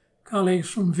colleagues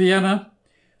from Vienna.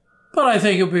 But I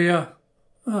think it'll be a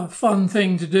fun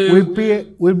thing to do.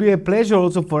 Will be a pleasure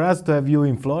also for us to have you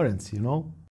in Florence, you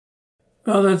know.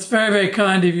 Well, that's very, very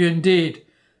kind of you indeed.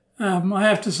 I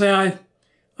have to say,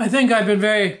 I think I've been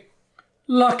very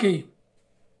lucky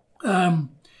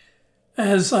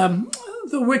as the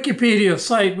Wikipedia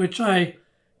site, which I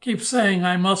keep saying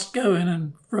I must go in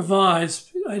and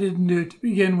revise. I didn't do it to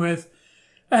begin with.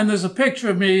 And there's a picture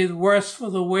of me, the worse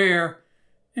for the wear,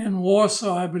 in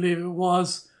Warsaw, I believe it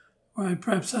was, where I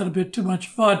perhaps had a bit too much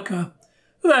vodka.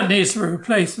 That needs to be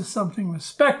replaced with something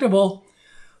respectable.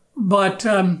 But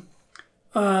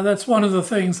that's one of the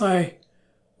things I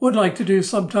would like to do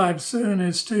sometime soon,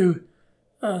 is to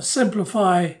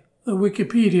simplify the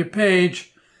Wikipedia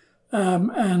page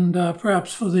and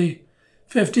perhaps for the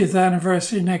 50th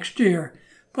anniversary next year.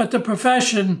 But the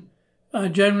profession,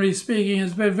 generally speaking,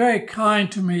 has been very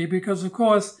kind to me because, of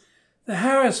course, the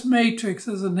Harris matrix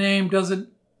as a name doesn't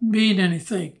mean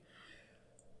anything.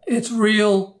 Its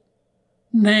real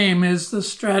name is the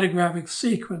stratigraphic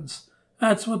sequence.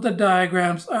 That's what the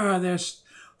diagrams are. They're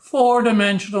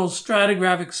four-dimensional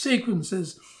stratigraphic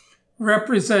sequences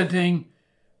representing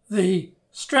the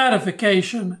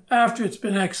stratification after it's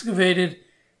been excavated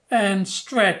and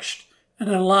stretched and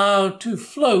allowed to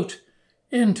float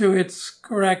into its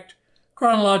correct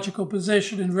chronological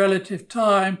position in relative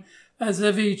time, as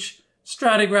if each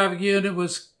stratigraphic unit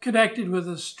was connected with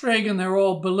a string and they're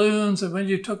all balloons, and when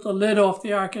you took the lid off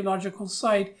the archaeological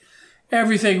site,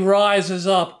 everything rises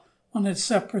up on its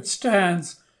separate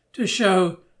stands to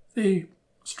show the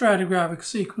stratigraphic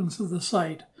sequence of the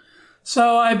site.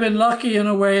 So I've been lucky in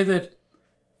a way that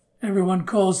everyone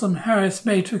calls them Harris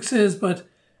matrices, but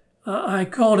I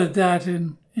called it that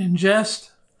in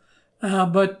jest.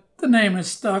 But the name has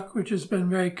stuck, which has been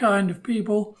very kind of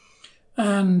people.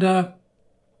 And I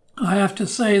have to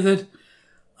say that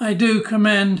I do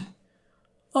commend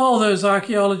all those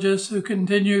archaeologists who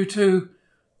continue to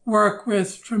work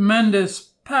with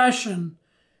tremendous passion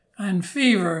and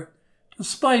fever,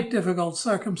 despite difficult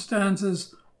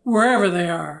circumstances, wherever they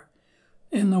are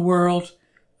in the world,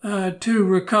 to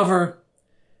recover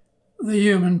the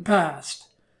human past.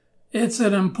 It's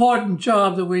an important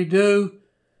job that we do.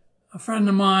 A friend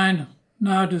of mine,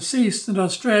 now deceased in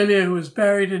Australia, who was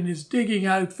buried in his digging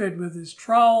outfit with his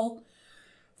trowel,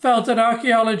 felt that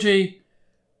archaeology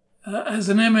as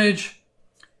an image,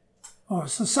 or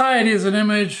society as an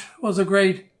image, was a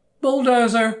great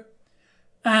bulldozer,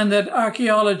 and that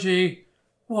archaeology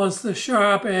was the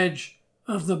sharp edge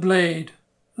of the blade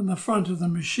in the front of the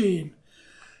machine.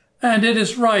 And it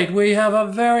is right. We have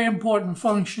a very important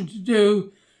function to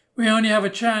do. We only have a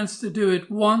chance to do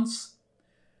it once.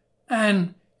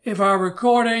 And if our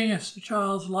recording, as Sir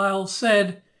Charles Lyell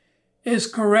said, is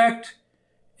correct,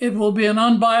 it will be an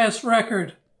unbiased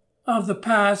record of the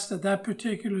past at that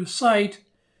particular site,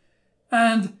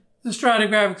 and the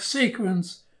stratigraphic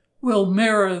sequence will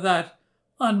mirror that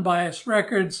unbiased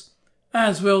records,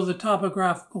 as will the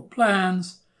topographical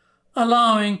plans,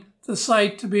 allowing the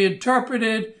site to be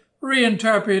interpreted,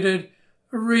 reinterpreted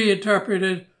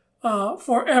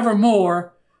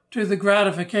forevermore, to the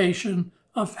gratification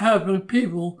of helping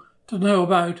people to know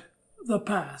about the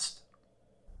past.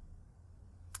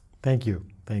 Thank you.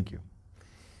 Thank you.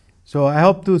 So I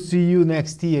hope to see you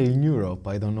next year in Europe.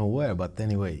 I don't know where, but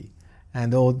anyway.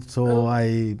 And also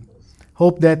I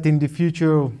hope that in the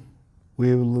future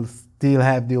we will still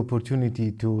have the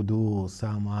opportunity to do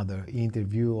some other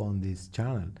interview on this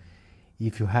channel.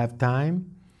 If you have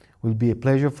time, it will be a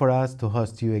pleasure for us to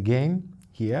host you again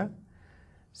here.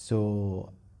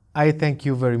 So I thank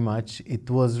you very much. It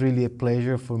was really a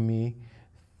pleasure for me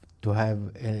to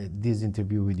have this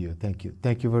interview with you. Thank you.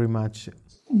 Thank you very much.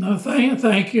 No,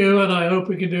 thank you, and I hope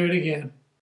we can do it again.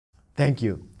 Thank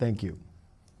you. Thank you.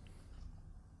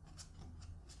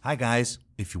 Hi guys,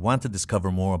 if you want to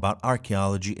discover more about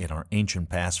archaeology and our ancient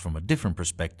past from a different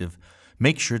perspective,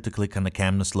 make sure to click on the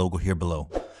CAMNES logo here below.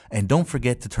 And don't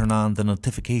forget to turn on the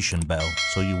notification bell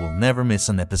so you will never miss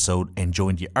an episode and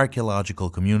join the archaeological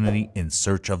community in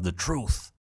search of the truth.